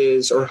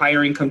taxes or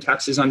higher income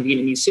taxes on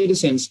Vietnamese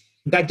citizens.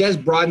 That does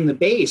broaden the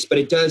base, but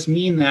it does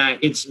mean that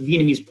it's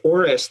Vietnamese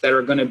poorest that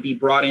are going to be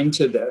brought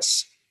into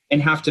this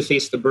and have to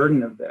face the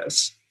burden of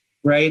this,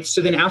 right? So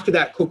then after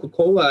that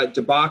Coca-Cola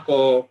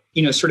debacle,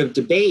 sort of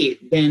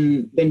debate,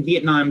 then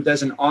Vietnam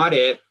does an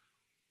audit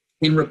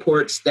and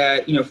reports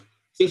that,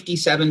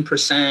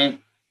 57%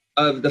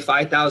 of the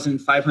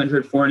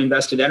 5,500 foreign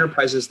invested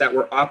enterprises that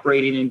were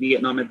operating in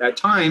Vietnam at that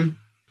time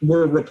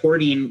were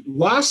reporting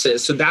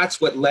losses. So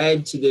that's what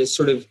led to this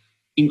sort of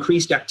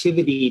increased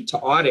activity to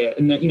audit.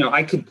 And then,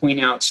 I could point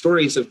out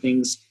stories of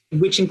things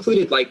which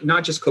included, like,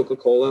 not just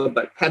Coca-Cola,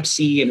 but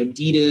Pepsi and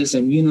Adidas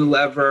and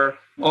Unilever,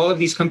 all of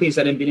these companies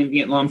that had been in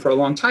Vietnam for a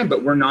long time,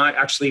 but were not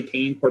actually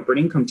paying corporate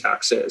income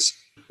taxes,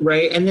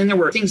 right? And then there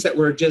were things that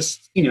were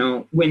just,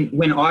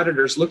 when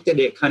auditors looked at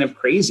it, kind of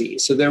crazy.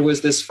 So there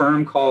was this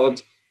firm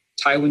called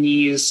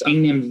Taiwanese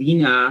Angnam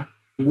Vina,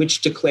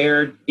 which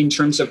declared, in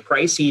terms of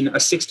pricing, a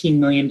 $16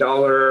 million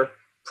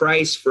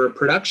price for a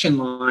production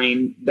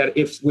line that,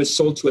 if was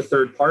sold to a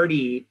third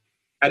party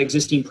at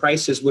existing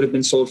prices, would have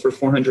been sold for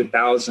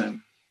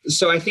 $400,000.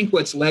 So I think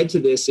what's led to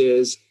this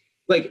is,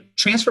 like,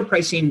 transfer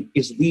pricing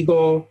is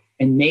legal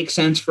and makes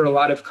sense for a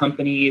lot of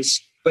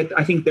companies, but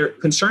I think their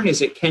concern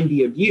is it can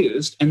be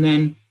abused. And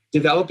then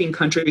developing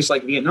countries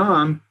like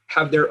Vietnam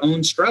have their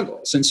own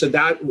struggles. And so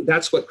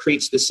that's what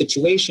creates the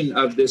situation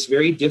of this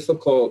very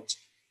difficult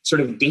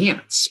sort of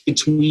dance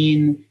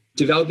between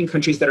developing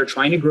countries that are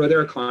trying to grow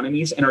their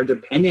economies and are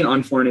dependent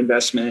on foreign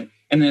investment,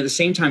 and then at the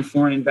same time,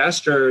 foreign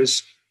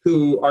investors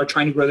who are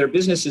trying to grow their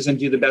businesses and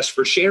do the best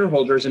for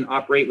shareholders and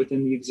operate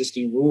within the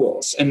existing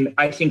rules. And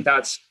I think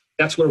that's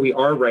where we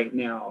are right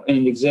now, and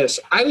it exists.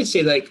 I would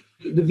say, like,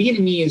 the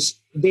Vietnamese,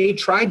 they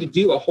tried to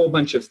do a whole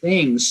bunch of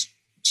things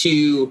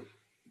to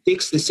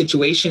fix the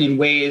situation in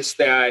ways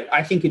that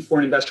I think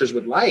foreign investors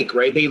would like,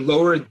 right? They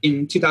lowered,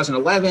 in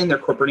 2011, their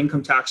corporate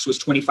income tax was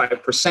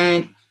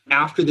 25%.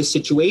 After the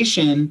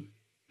situation,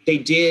 they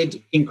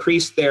did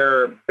increase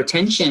their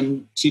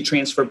attention to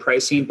transfer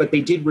pricing, but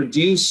they did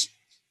reduce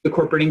the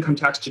corporate income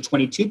tax to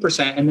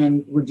 22% and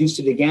then reduced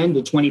it again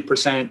to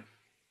 20%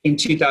 in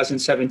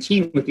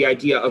 2017 with the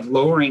idea of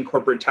lowering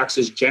corporate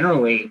taxes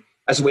generally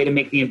as a way to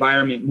make the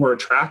environment more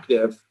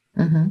attractive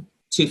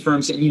to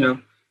firms,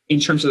 in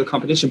terms of the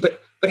competition.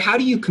 But how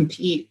do you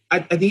compete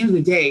at the end of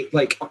the day?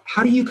 Like,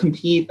 how do you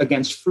compete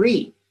against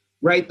free?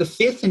 Right? The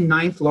 5th and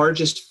 9th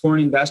largest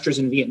foreign investors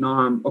in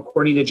Vietnam,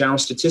 according to General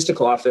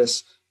Statistical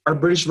Office, are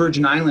British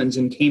Virgin Islands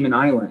and Cayman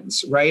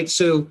Islands, right?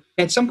 So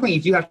at some point, you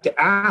do have to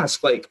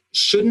ask, like,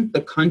 shouldn't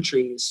the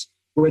countries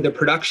where the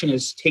production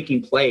is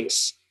taking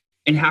place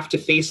and have to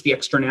face the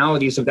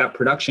externalities of that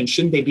production,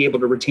 shouldn't they be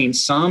able to retain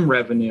some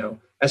revenue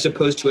as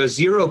opposed to a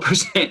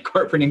 0%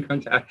 corporate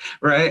income tax,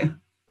 right?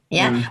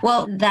 Yeah.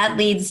 Well, that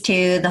leads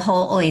to the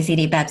whole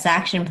OECD BEPS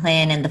action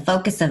plan and the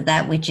focus of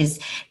that, which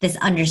is this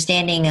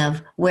understanding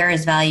of where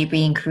is value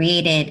being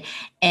created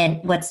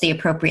and what's the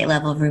appropriate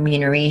level of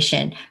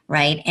remuneration,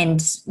 right?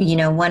 And,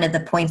 one of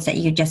the points that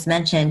you just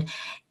mentioned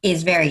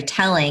is very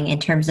telling in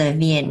terms of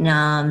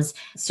Vietnam's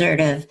sort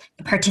of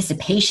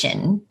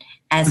participation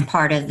as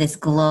part of this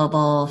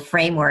global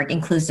framework,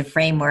 inclusive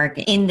framework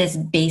in this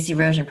base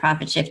erosion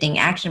profit shifting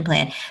action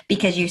plan,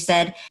 because you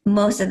said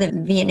most of the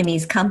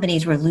Vietnamese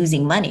companies were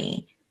losing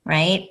money,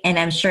 right? And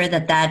I'm sure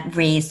that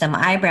raised some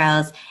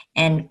eyebrows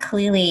and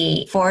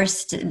clearly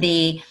forced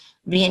the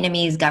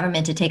Vietnamese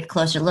government to take a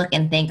closer look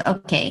and think,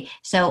 okay,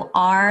 so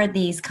are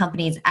these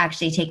companies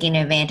actually taking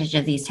advantage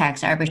of these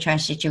tax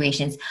arbitrage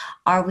situations?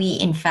 Are we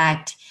in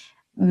fact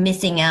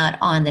missing out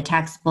on the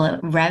taxable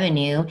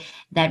revenue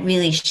that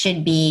really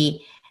should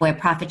be where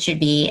profit should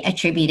be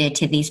attributed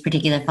to these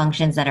particular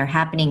functions that are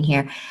happening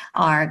here?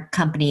 Are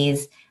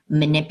companies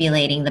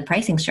manipulating the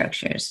pricing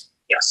structures?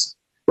 Yes.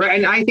 Right.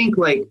 And I think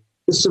like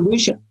the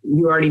solution,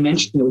 you already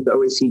mentioned it with the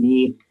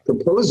OECD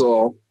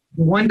proposal,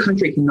 one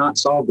country cannot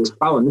solve this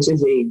problem. This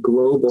is a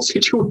global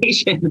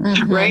situation,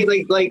 right?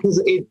 Like because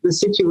the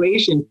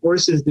situation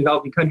forces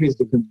developing countries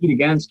to compete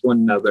against one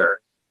another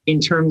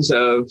in terms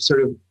of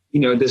sort of,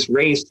 this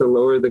race to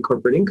lower the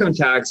corporate income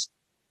tax.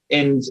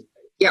 And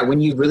yeah, when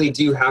you really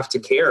do have to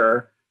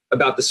care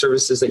about the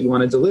services that you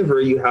want to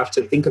deliver, you have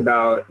to think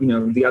about,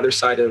 the other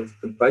side of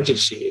the budget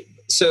sheet.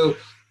 So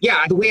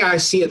yeah, the way I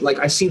see it, like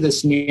I see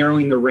this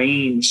narrowing the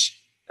range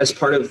as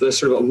part of the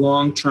sort of a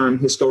long-term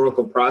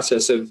historical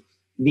process of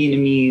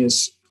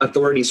Vietnamese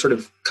authorities sort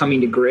of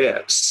coming to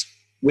grips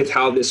with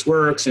how this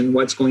works and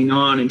what's going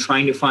on and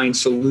trying to find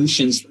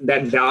solutions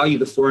that value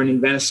the foreign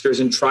investors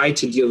and try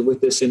to deal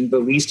with this in the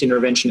least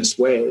interventionist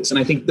ways. And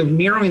I think the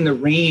narrowing the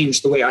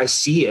range, the way I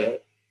see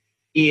it,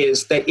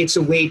 is that it's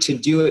a way to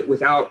do it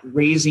without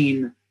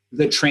raising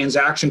the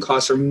transaction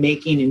costs or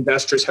making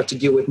investors have to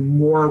deal with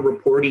more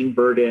reporting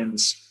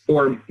burdens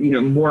or,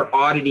 more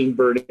auditing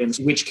burdens,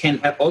 which can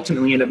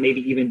ultimately end up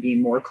maybe even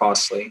being more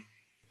costly.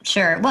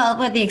 Sure. Well,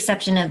 with the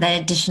exception of the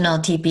additional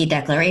TP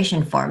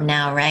declaration form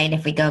now, right?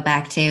 If we go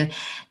back to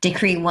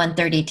Decree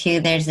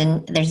 132, there's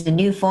a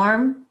new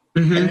form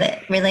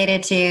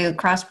related to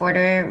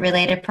cross-border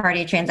related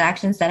party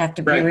transactions that have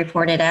to be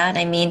reported out.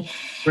 I mean,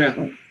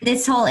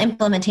 this whole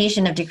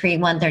implementation of Decree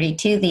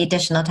 132, the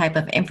additional type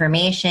of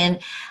information,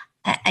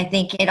 I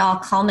think it all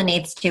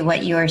culminates to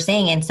what you are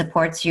saying and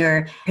supports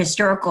your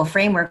historical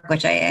framework,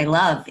 which I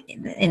love,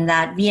 in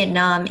that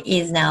Vietnam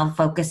is now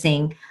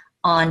focusing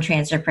on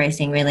transfer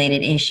pricing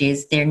related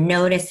issues. They're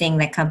noticing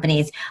that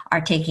companies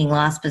are taking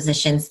loss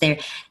positions. They're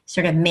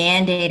sort of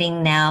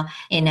mandating now,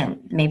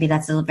 maybe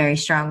that's a very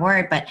strong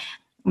word, but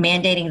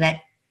mandating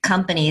that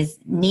companies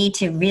need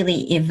to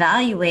really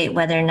evaluate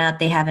whether or not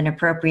they have an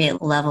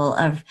appropriate level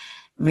of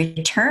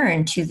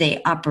return to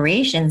the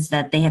operations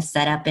that they have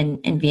set up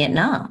in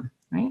Vietnam,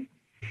 right?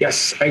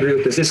 Yes, I agree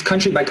with this. This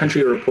country by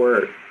country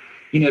report,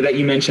 that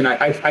you mentioned,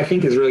 I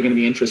think is really going to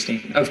be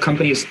interesting, of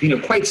companies,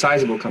 quite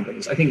sizable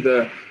companies. I think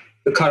the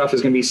cutoff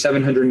is going to be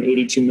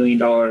 $782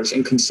 million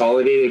in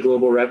consolidated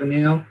global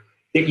revenue.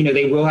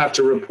 They will have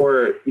to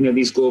report,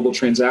 these global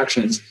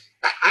transactions.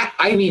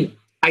 I mean,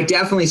 I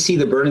definitely see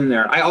the burden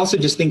there. I also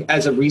just think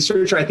as a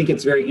researcher, I think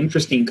it's very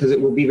interesting because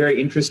it will be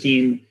very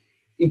interesting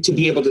to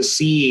be able to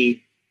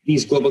see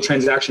these global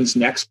transactions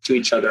next to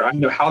each other.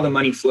 How the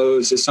money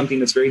flows is something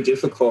that's very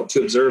difficult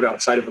to observe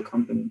outside of a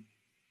company.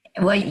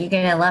 Well, you're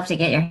going to love to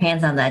get your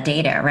hands on that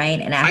data, right?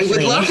 And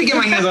actually, I would love to get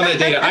my hands on that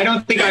data. I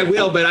don't think I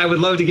will, but I would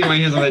love to get my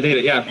hands on that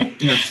data. Yeah.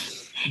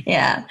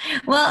 Yeah.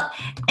 Well,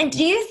 and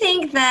do you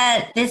think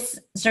that this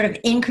sort of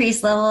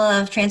increased level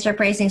of transfer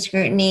pricing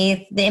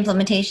scrutiny, the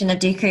implementation of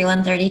Decree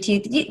 132,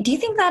 do you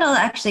think that'll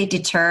actually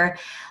deter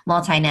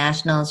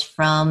multinationals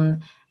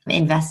from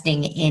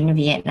investing in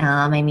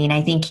Vietnam? I mean,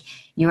 I think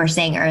you were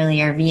saying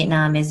earlier,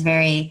 Vietnam is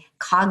very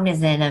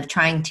cognizant of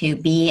trying to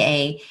be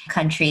a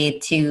country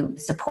to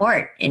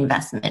support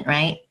investment,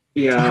 right?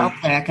 Yeah. To help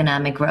their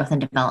economic growth and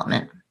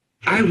development.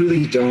 I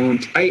really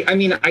don't. I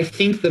mean, I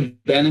think the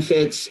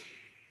benefits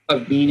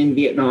of being in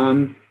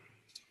Vietnam,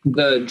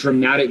 the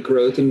dramatic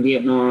growth in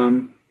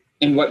Vietnam,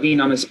 and what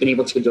Vietnam has been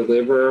able to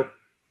deliver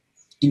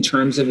in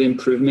terms of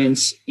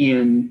improvements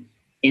in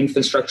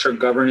infrastructure,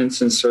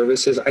 governance, and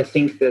services, I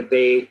think that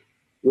they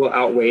will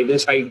outweigh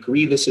this. I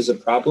agree this is a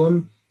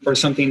problem or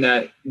something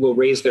that will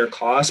raise their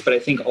costs, but I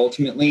think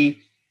ultimately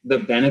the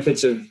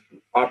benefits of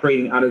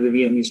operating out of the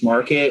Vietnamese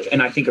market,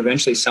 and I think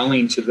eventually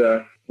selling to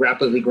the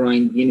rapidly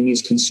growing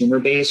Vietnamese consumer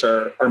base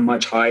are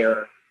much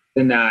higher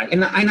than that.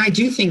 And I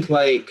do think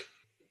like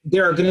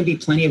there are going to be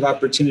plenty of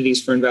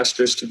opportunities for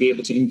investors to be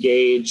able to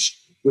engage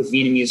with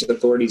Vietnamese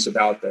authorities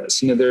about this.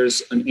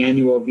 There's an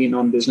annual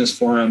Vietnam Business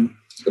Forum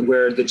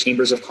where the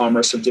chambers of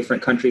commerce of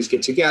different countries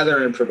get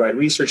together and provide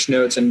research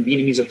notes, and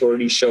Vietnamese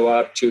authorities show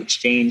up to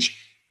exchange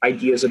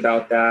ideas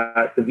about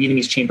that. The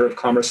Vietnamese Chamber of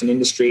Commerce and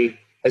Industry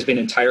has been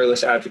a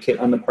tireless advocate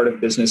on the part of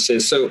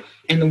businesses. So,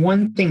 and the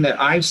one thing that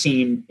I've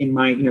seen in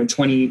my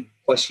 20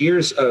 plus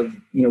years of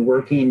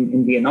working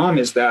in Vietnam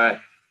is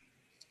that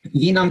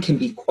Vietnam can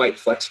be quite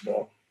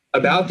flexible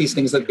about these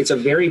things. Like, it's a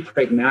very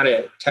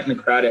pragmatic,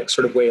 technocratic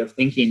sort of way of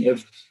thinking.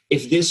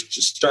 If this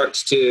just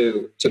starts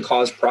to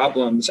cause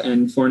problems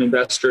and foreign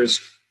investors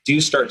do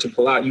start to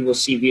pull out, you will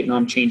see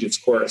Vietnam change its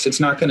course. It's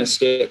not going to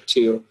stick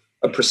to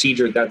a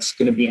procedure that's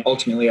going to be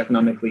ultimately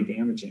economically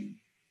damaging.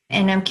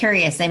 And I'm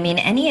curious, I mean,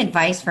 any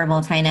advice for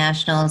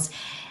multinationals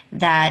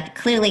that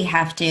clearly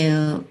have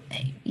to,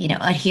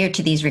 adhere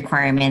to these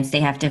requirements? They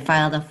have to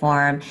file the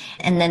form,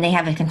 and then they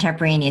have a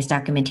contemporaneous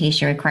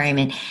documentation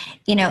requirement.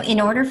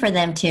 In order for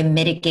them to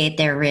mitigate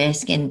their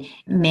risk and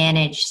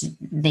manage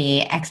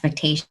the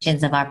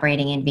expectations of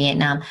operating in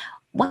Vietnam,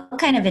 what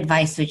kind of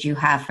advice would you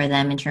have for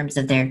them in terms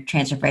of their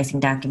transfer pricing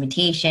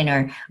documentation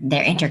or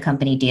their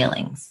intercompany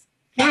dealings?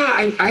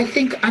 Yeah, I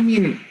think,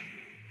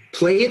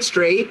 play it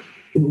straight.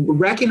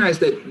 Recognize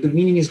that the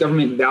Vietnamese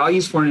government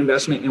values foreign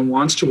investment and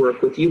wants to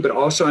work with you, but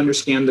also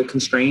understand the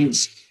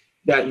constraints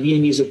that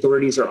Vietnamese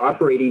authorities are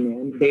operating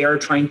in. They are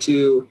trying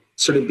to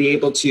sort of be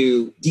able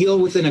to deal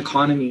with an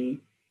economy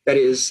that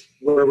is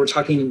where we're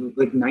talking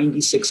like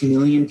 96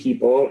 million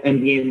people,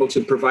 and be able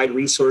to provide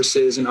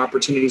resources and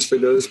opportunities for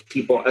those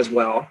people as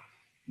well.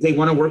 They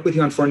want to work with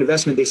you on foreign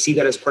investment. They see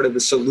that as part of the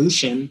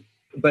solution,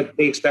 but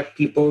they expect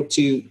people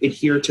to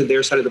adhere to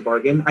their side of the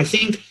bargain. I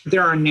think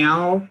there are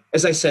now,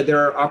 as I said,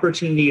 there are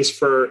opportunities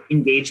for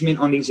engagement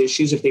on these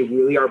issues if they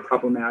really are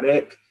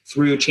problematic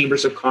through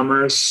chambers of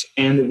commerce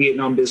and the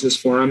Vietnam Business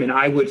Forum. And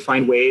I would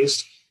find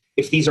ways,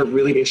 if these are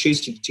really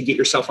issues, to get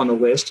yourself on the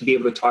list to be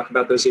able to talk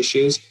about those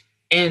issues.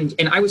 And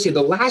I would say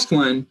the last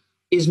one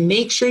is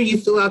make sure you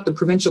fill out the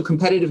Provincial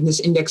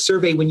Competitiveness Index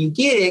survey when you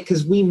get it,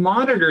 because we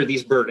monitor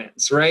these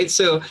burdens, right?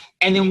 So,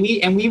 and then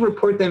we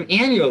report them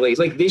annually.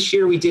 Like this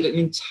year, we did an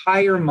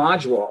entire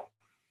module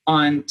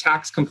on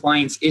tax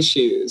compliance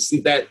issues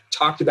that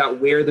talked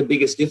about where the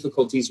biggest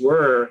difficulties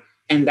were.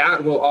 And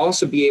that will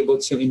also be able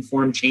to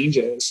inform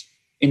changes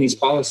in these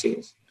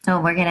policies. Oh,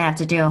 we're going to have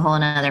to do a whole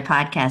nother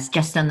podcast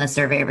just on the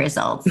survey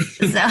results.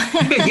 So.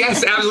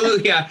 Yes,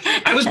 absolutely. Yeah.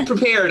 I was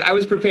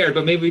prepared,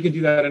 but maybe we could do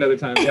that another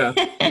time.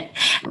 Yeah.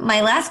 My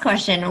last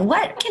question,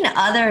 what can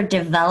other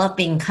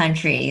developing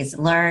countries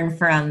learn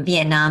from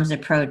Vietnam's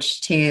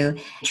approach to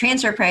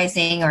transfer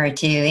pricing or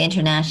to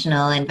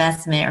international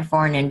investment or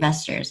foreign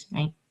investors,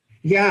 right?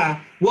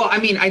 Yeah. Well, I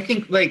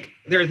think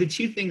there are the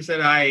two things that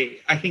I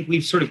think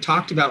we've sort of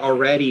talked about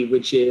already,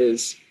 which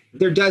is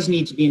there does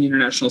need to be an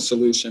international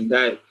solution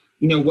that,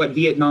 what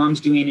Vietnam's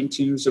doing in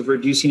terms of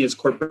reducing its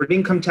corporate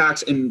income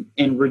tax and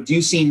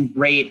reducing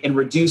rate and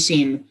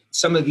reducing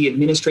some of the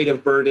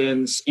administrative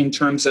burdens in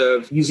terms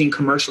of using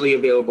commercially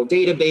available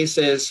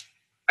databases.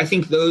 I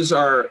think those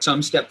are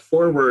some step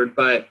forward.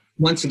 But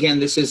once again,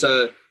 this is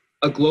a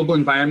global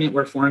environment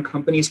where foreign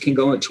companies can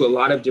go into a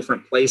lot of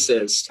different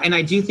places. And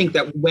I do think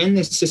that when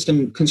this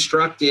system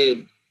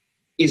constructed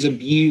is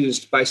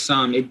abused by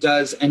some, it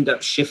does end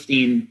up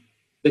shifting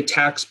the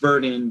tax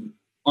burden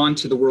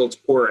onto the world's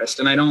poorest.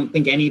 And I don't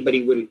think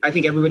I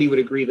think everybody would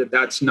agree that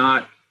that's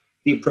not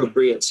the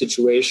appropriate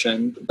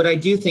situation. But I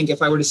do think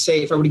if I were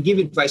to give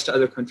advice to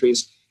other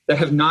countries that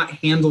have not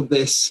handled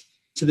this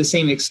to the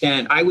same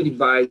extent, I would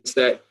advise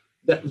that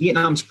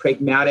Vietnam's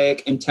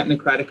pragmatic and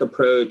technocratic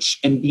approach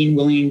and being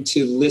willing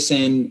to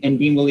listen and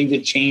being willing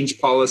to change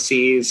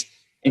policies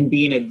and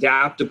being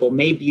adaptable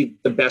may be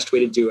the best way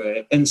to do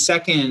it. And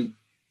second,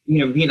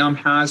 Vietnam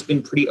has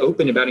been pretty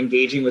open about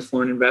engaging with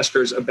foreign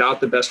investors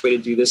about the best way to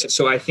do this.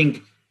 So I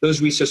think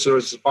those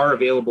resources are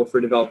available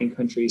for developing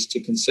countries to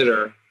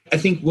consider. I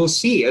think we'll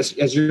see,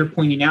 as you're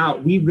pointing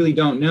out, we really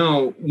don't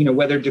know,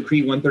 whether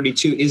Decree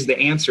 132 is the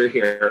answer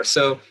here.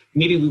 So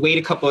maybe we wait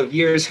a couple of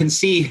years and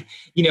see,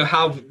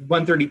 how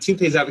 132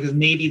 plays out, because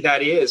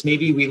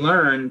maybe we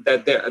learn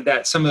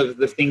that some of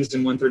the things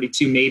in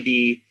 132 may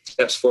be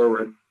steps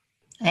forward.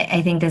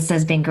 I think this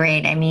has been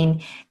great.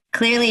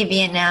 Clearly,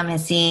 Vietnam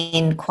has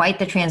seen quite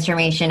the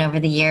transformation over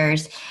the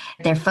years.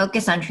 Their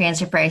focus on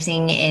transfer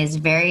pricing is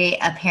very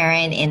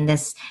apparent in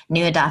this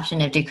new adoption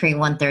of Decree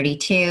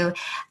 132.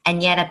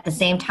 And yet at the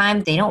same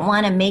time, they don't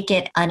want to make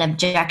it an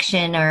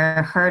objection or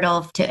a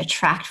hurdle to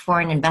attract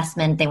foreign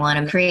investment. They want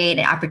to create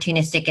an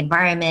opportunistic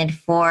environment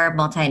for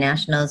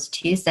multinationals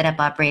to set up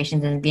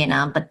operations in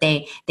Vietnam, but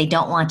they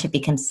don't want to be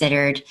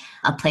considered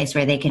a place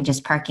where they can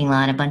just parking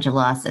lot a bunch of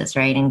losses,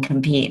 right? And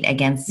compete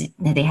against,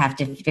 they have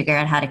to figure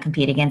out how to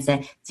compete against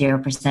a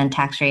 0%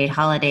 tax rate,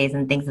 holidays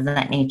and things of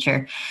that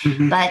nature.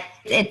 Mm-hmm. But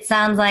it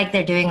sounds like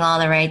they're doing all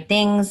the right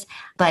things,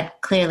 but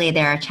clearly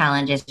there are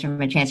challenges from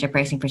a transfer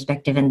pricing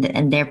perspective,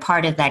 and they're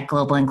part of that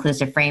global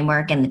inclusive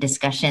framework and the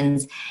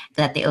discussions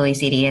that the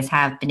OECD is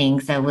happening.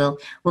 So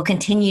we'll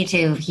continue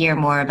to hear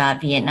more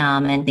about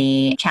Vietnam and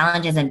the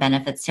challenges and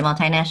benefits to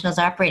multinationals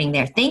operating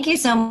there. Thank you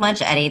so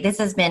much, Eddy. This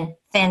has been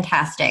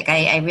fantastic.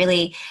 I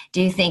really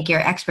do think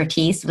your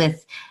expertise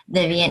with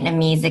the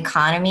Vietnamese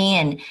economy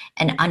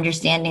and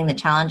understanding the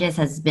challenges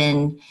has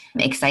been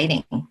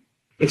exciting.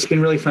 It's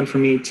been really fun for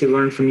me to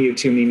learn from you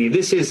too, Mimi.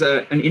 This is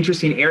an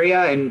interesting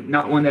area and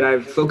not one that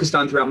I've focused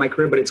on throughout my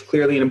career, but it's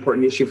clearly an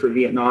important issue for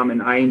Vietnam,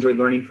 and I enjoyed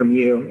learning from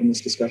you in this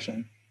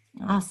discussion.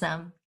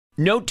 Awesome.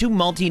 Note to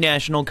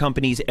multinational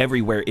companies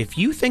everywhere, if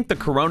you think the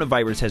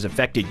coronavirus has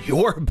affected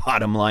your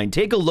bottom line,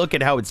 take a look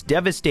at how it's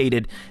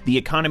devastated the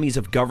economies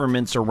of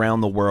governments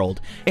around the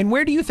world. And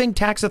where do you think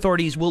tax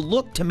authorities will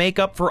look to make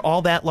up for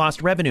all that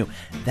lost revenue?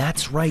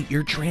 That's right,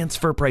 your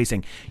transfer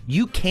pricing.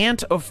 You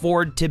can't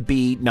afford to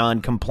be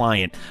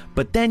non-compliant,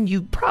 but then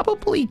you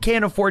probably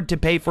can't afford to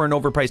pay for an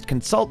overpriced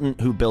consultant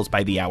who bills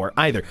by the hour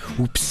either.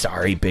 Oops,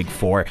 sorry, Big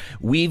Four.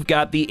 We've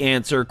got the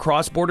answer.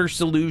 CrossBorder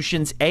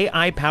Solutions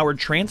AI-powered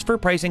transfer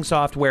pricing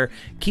software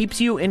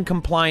keeps you in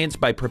compliance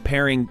by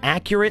preparing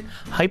accurate,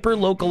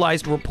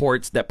 hyper-localized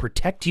reports that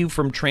protect you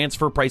from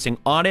transfer pricing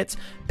audits,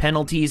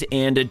 penalties,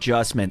 and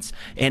adjustments.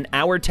 And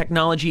our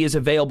technology is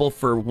available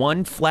for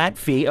one flat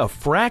fee, a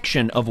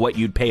fraction of what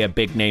you'd pay a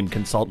big-name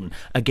consultant.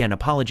 Again,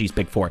 apologies,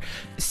 Big Four.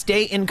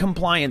 Stay in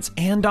compliance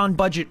and on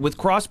budget with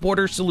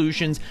CrossBorder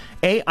Solutions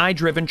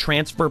AI-driven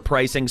transfer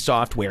pricing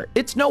software.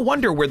 It's no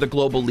wonder we're the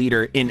global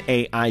leader in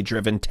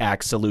AI-driven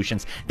tax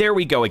solutions. There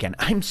we go again.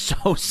 I'm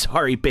so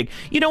sorry, Big.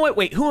 You know what?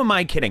 Wait, who am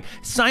I kidding?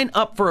 Sign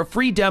up for a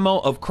free demo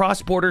of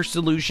CrossBorder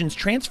Solutions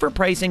transfer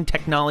pricing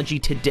technology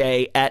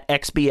today at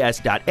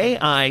xbs.ai/TP.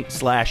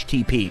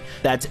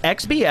 That's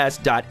xbs.ai/TP.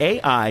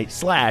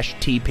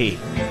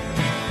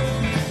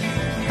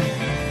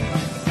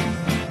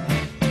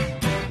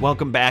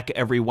 Welcome back,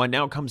 everyone.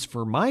 Now comes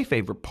for my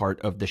favorite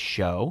part of the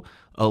show,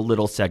 a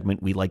little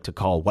segment we like to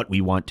call What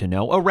We Want to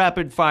Know, a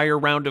rapid-fire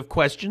round of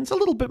questions, a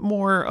little bit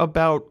more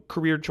about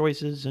career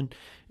choices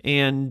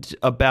and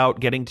about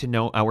getting to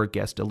know our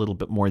guest a little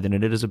bit more than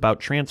it is about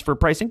transfer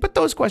pricing, but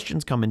those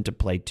questions come into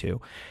play too.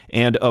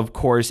 And of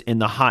course, in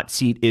the hot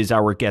seat is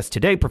our guest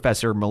today,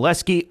 Professor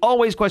Malesky.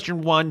 Always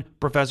question one,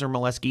 Professor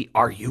Malesky,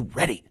 are you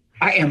ready?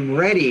 I am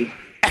ready.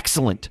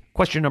 Excellent.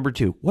 Question number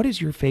 2, what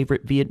is your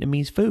favorite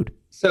Vietnamese food?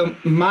 So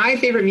my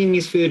favorite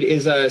Vietnamese food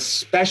is a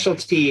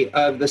specialty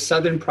of the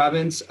southern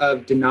province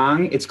of Da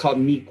Nang. It's called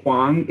Mi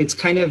Quang. It's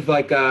kind of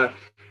like a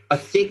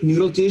thick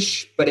noodle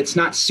dish, but it's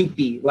not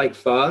soupy like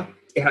pho.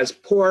 It has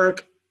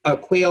pork, a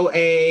quail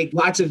egg,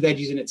 lots of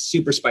veggies, and it's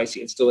super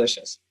spicy. It's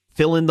delicious.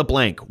 Fill in the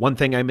blank. One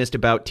thing I missed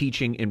about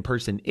teaching in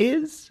person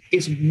is?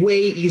 It's way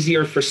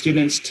easier for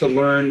students to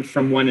learn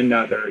from one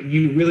another.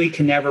 You really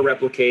can never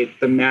replicate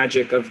the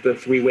magic of the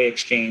three-way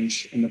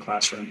exchange in the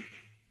classroom.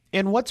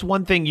 And what's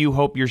one thing you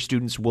hope your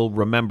students will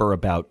remember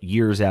about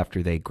years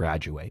after they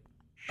graduate?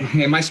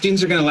 Okay, my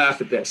students are going to laugh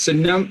at this. So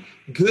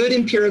good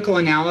empirical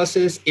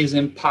analysis is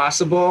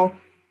impossible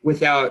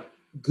without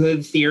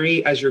good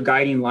theory as your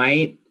guiding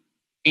light.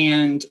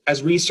 And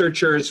as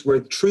researchers, we're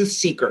truth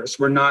seekers.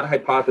 We're not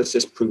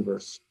hypothesis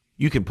provers.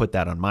 You can put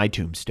that on my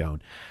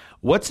tombstone.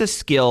 What's a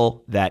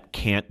skill that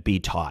can't be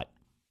taught?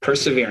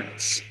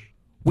 Perseverance.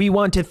 We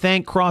want to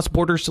thank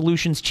CrossBorder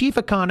Solutions Chief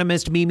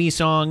Economist Mimi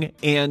Song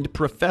and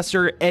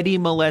Professor Eddy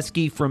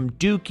Malesky from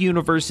Duke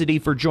University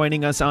for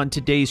joining us on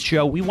today's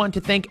show. We want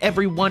to thank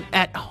everyone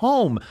at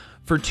home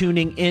for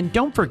tuning in.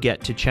 Don't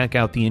forget to check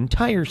out the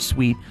entire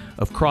suite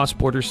of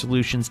CrossBorder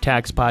Solutions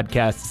tax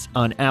podcasts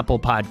on Apple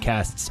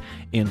Podcasts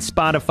and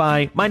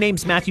Spotify. My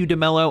name's Matthew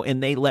DeMello,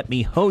 and they let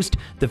me host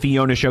the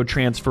Fiona Show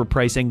Transfer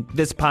Pricing.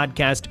 This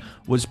podcast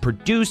was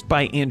produced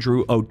by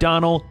Andrew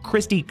O'Donnell.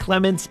 Christy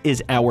Clements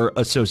is our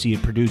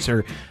associate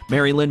producer.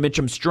 Mary Lynn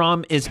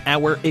Mitchum-Strom is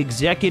our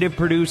executive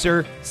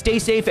producer. Stay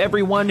safe,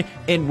 everyone,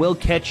 and we'll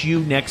catch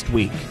you next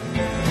week.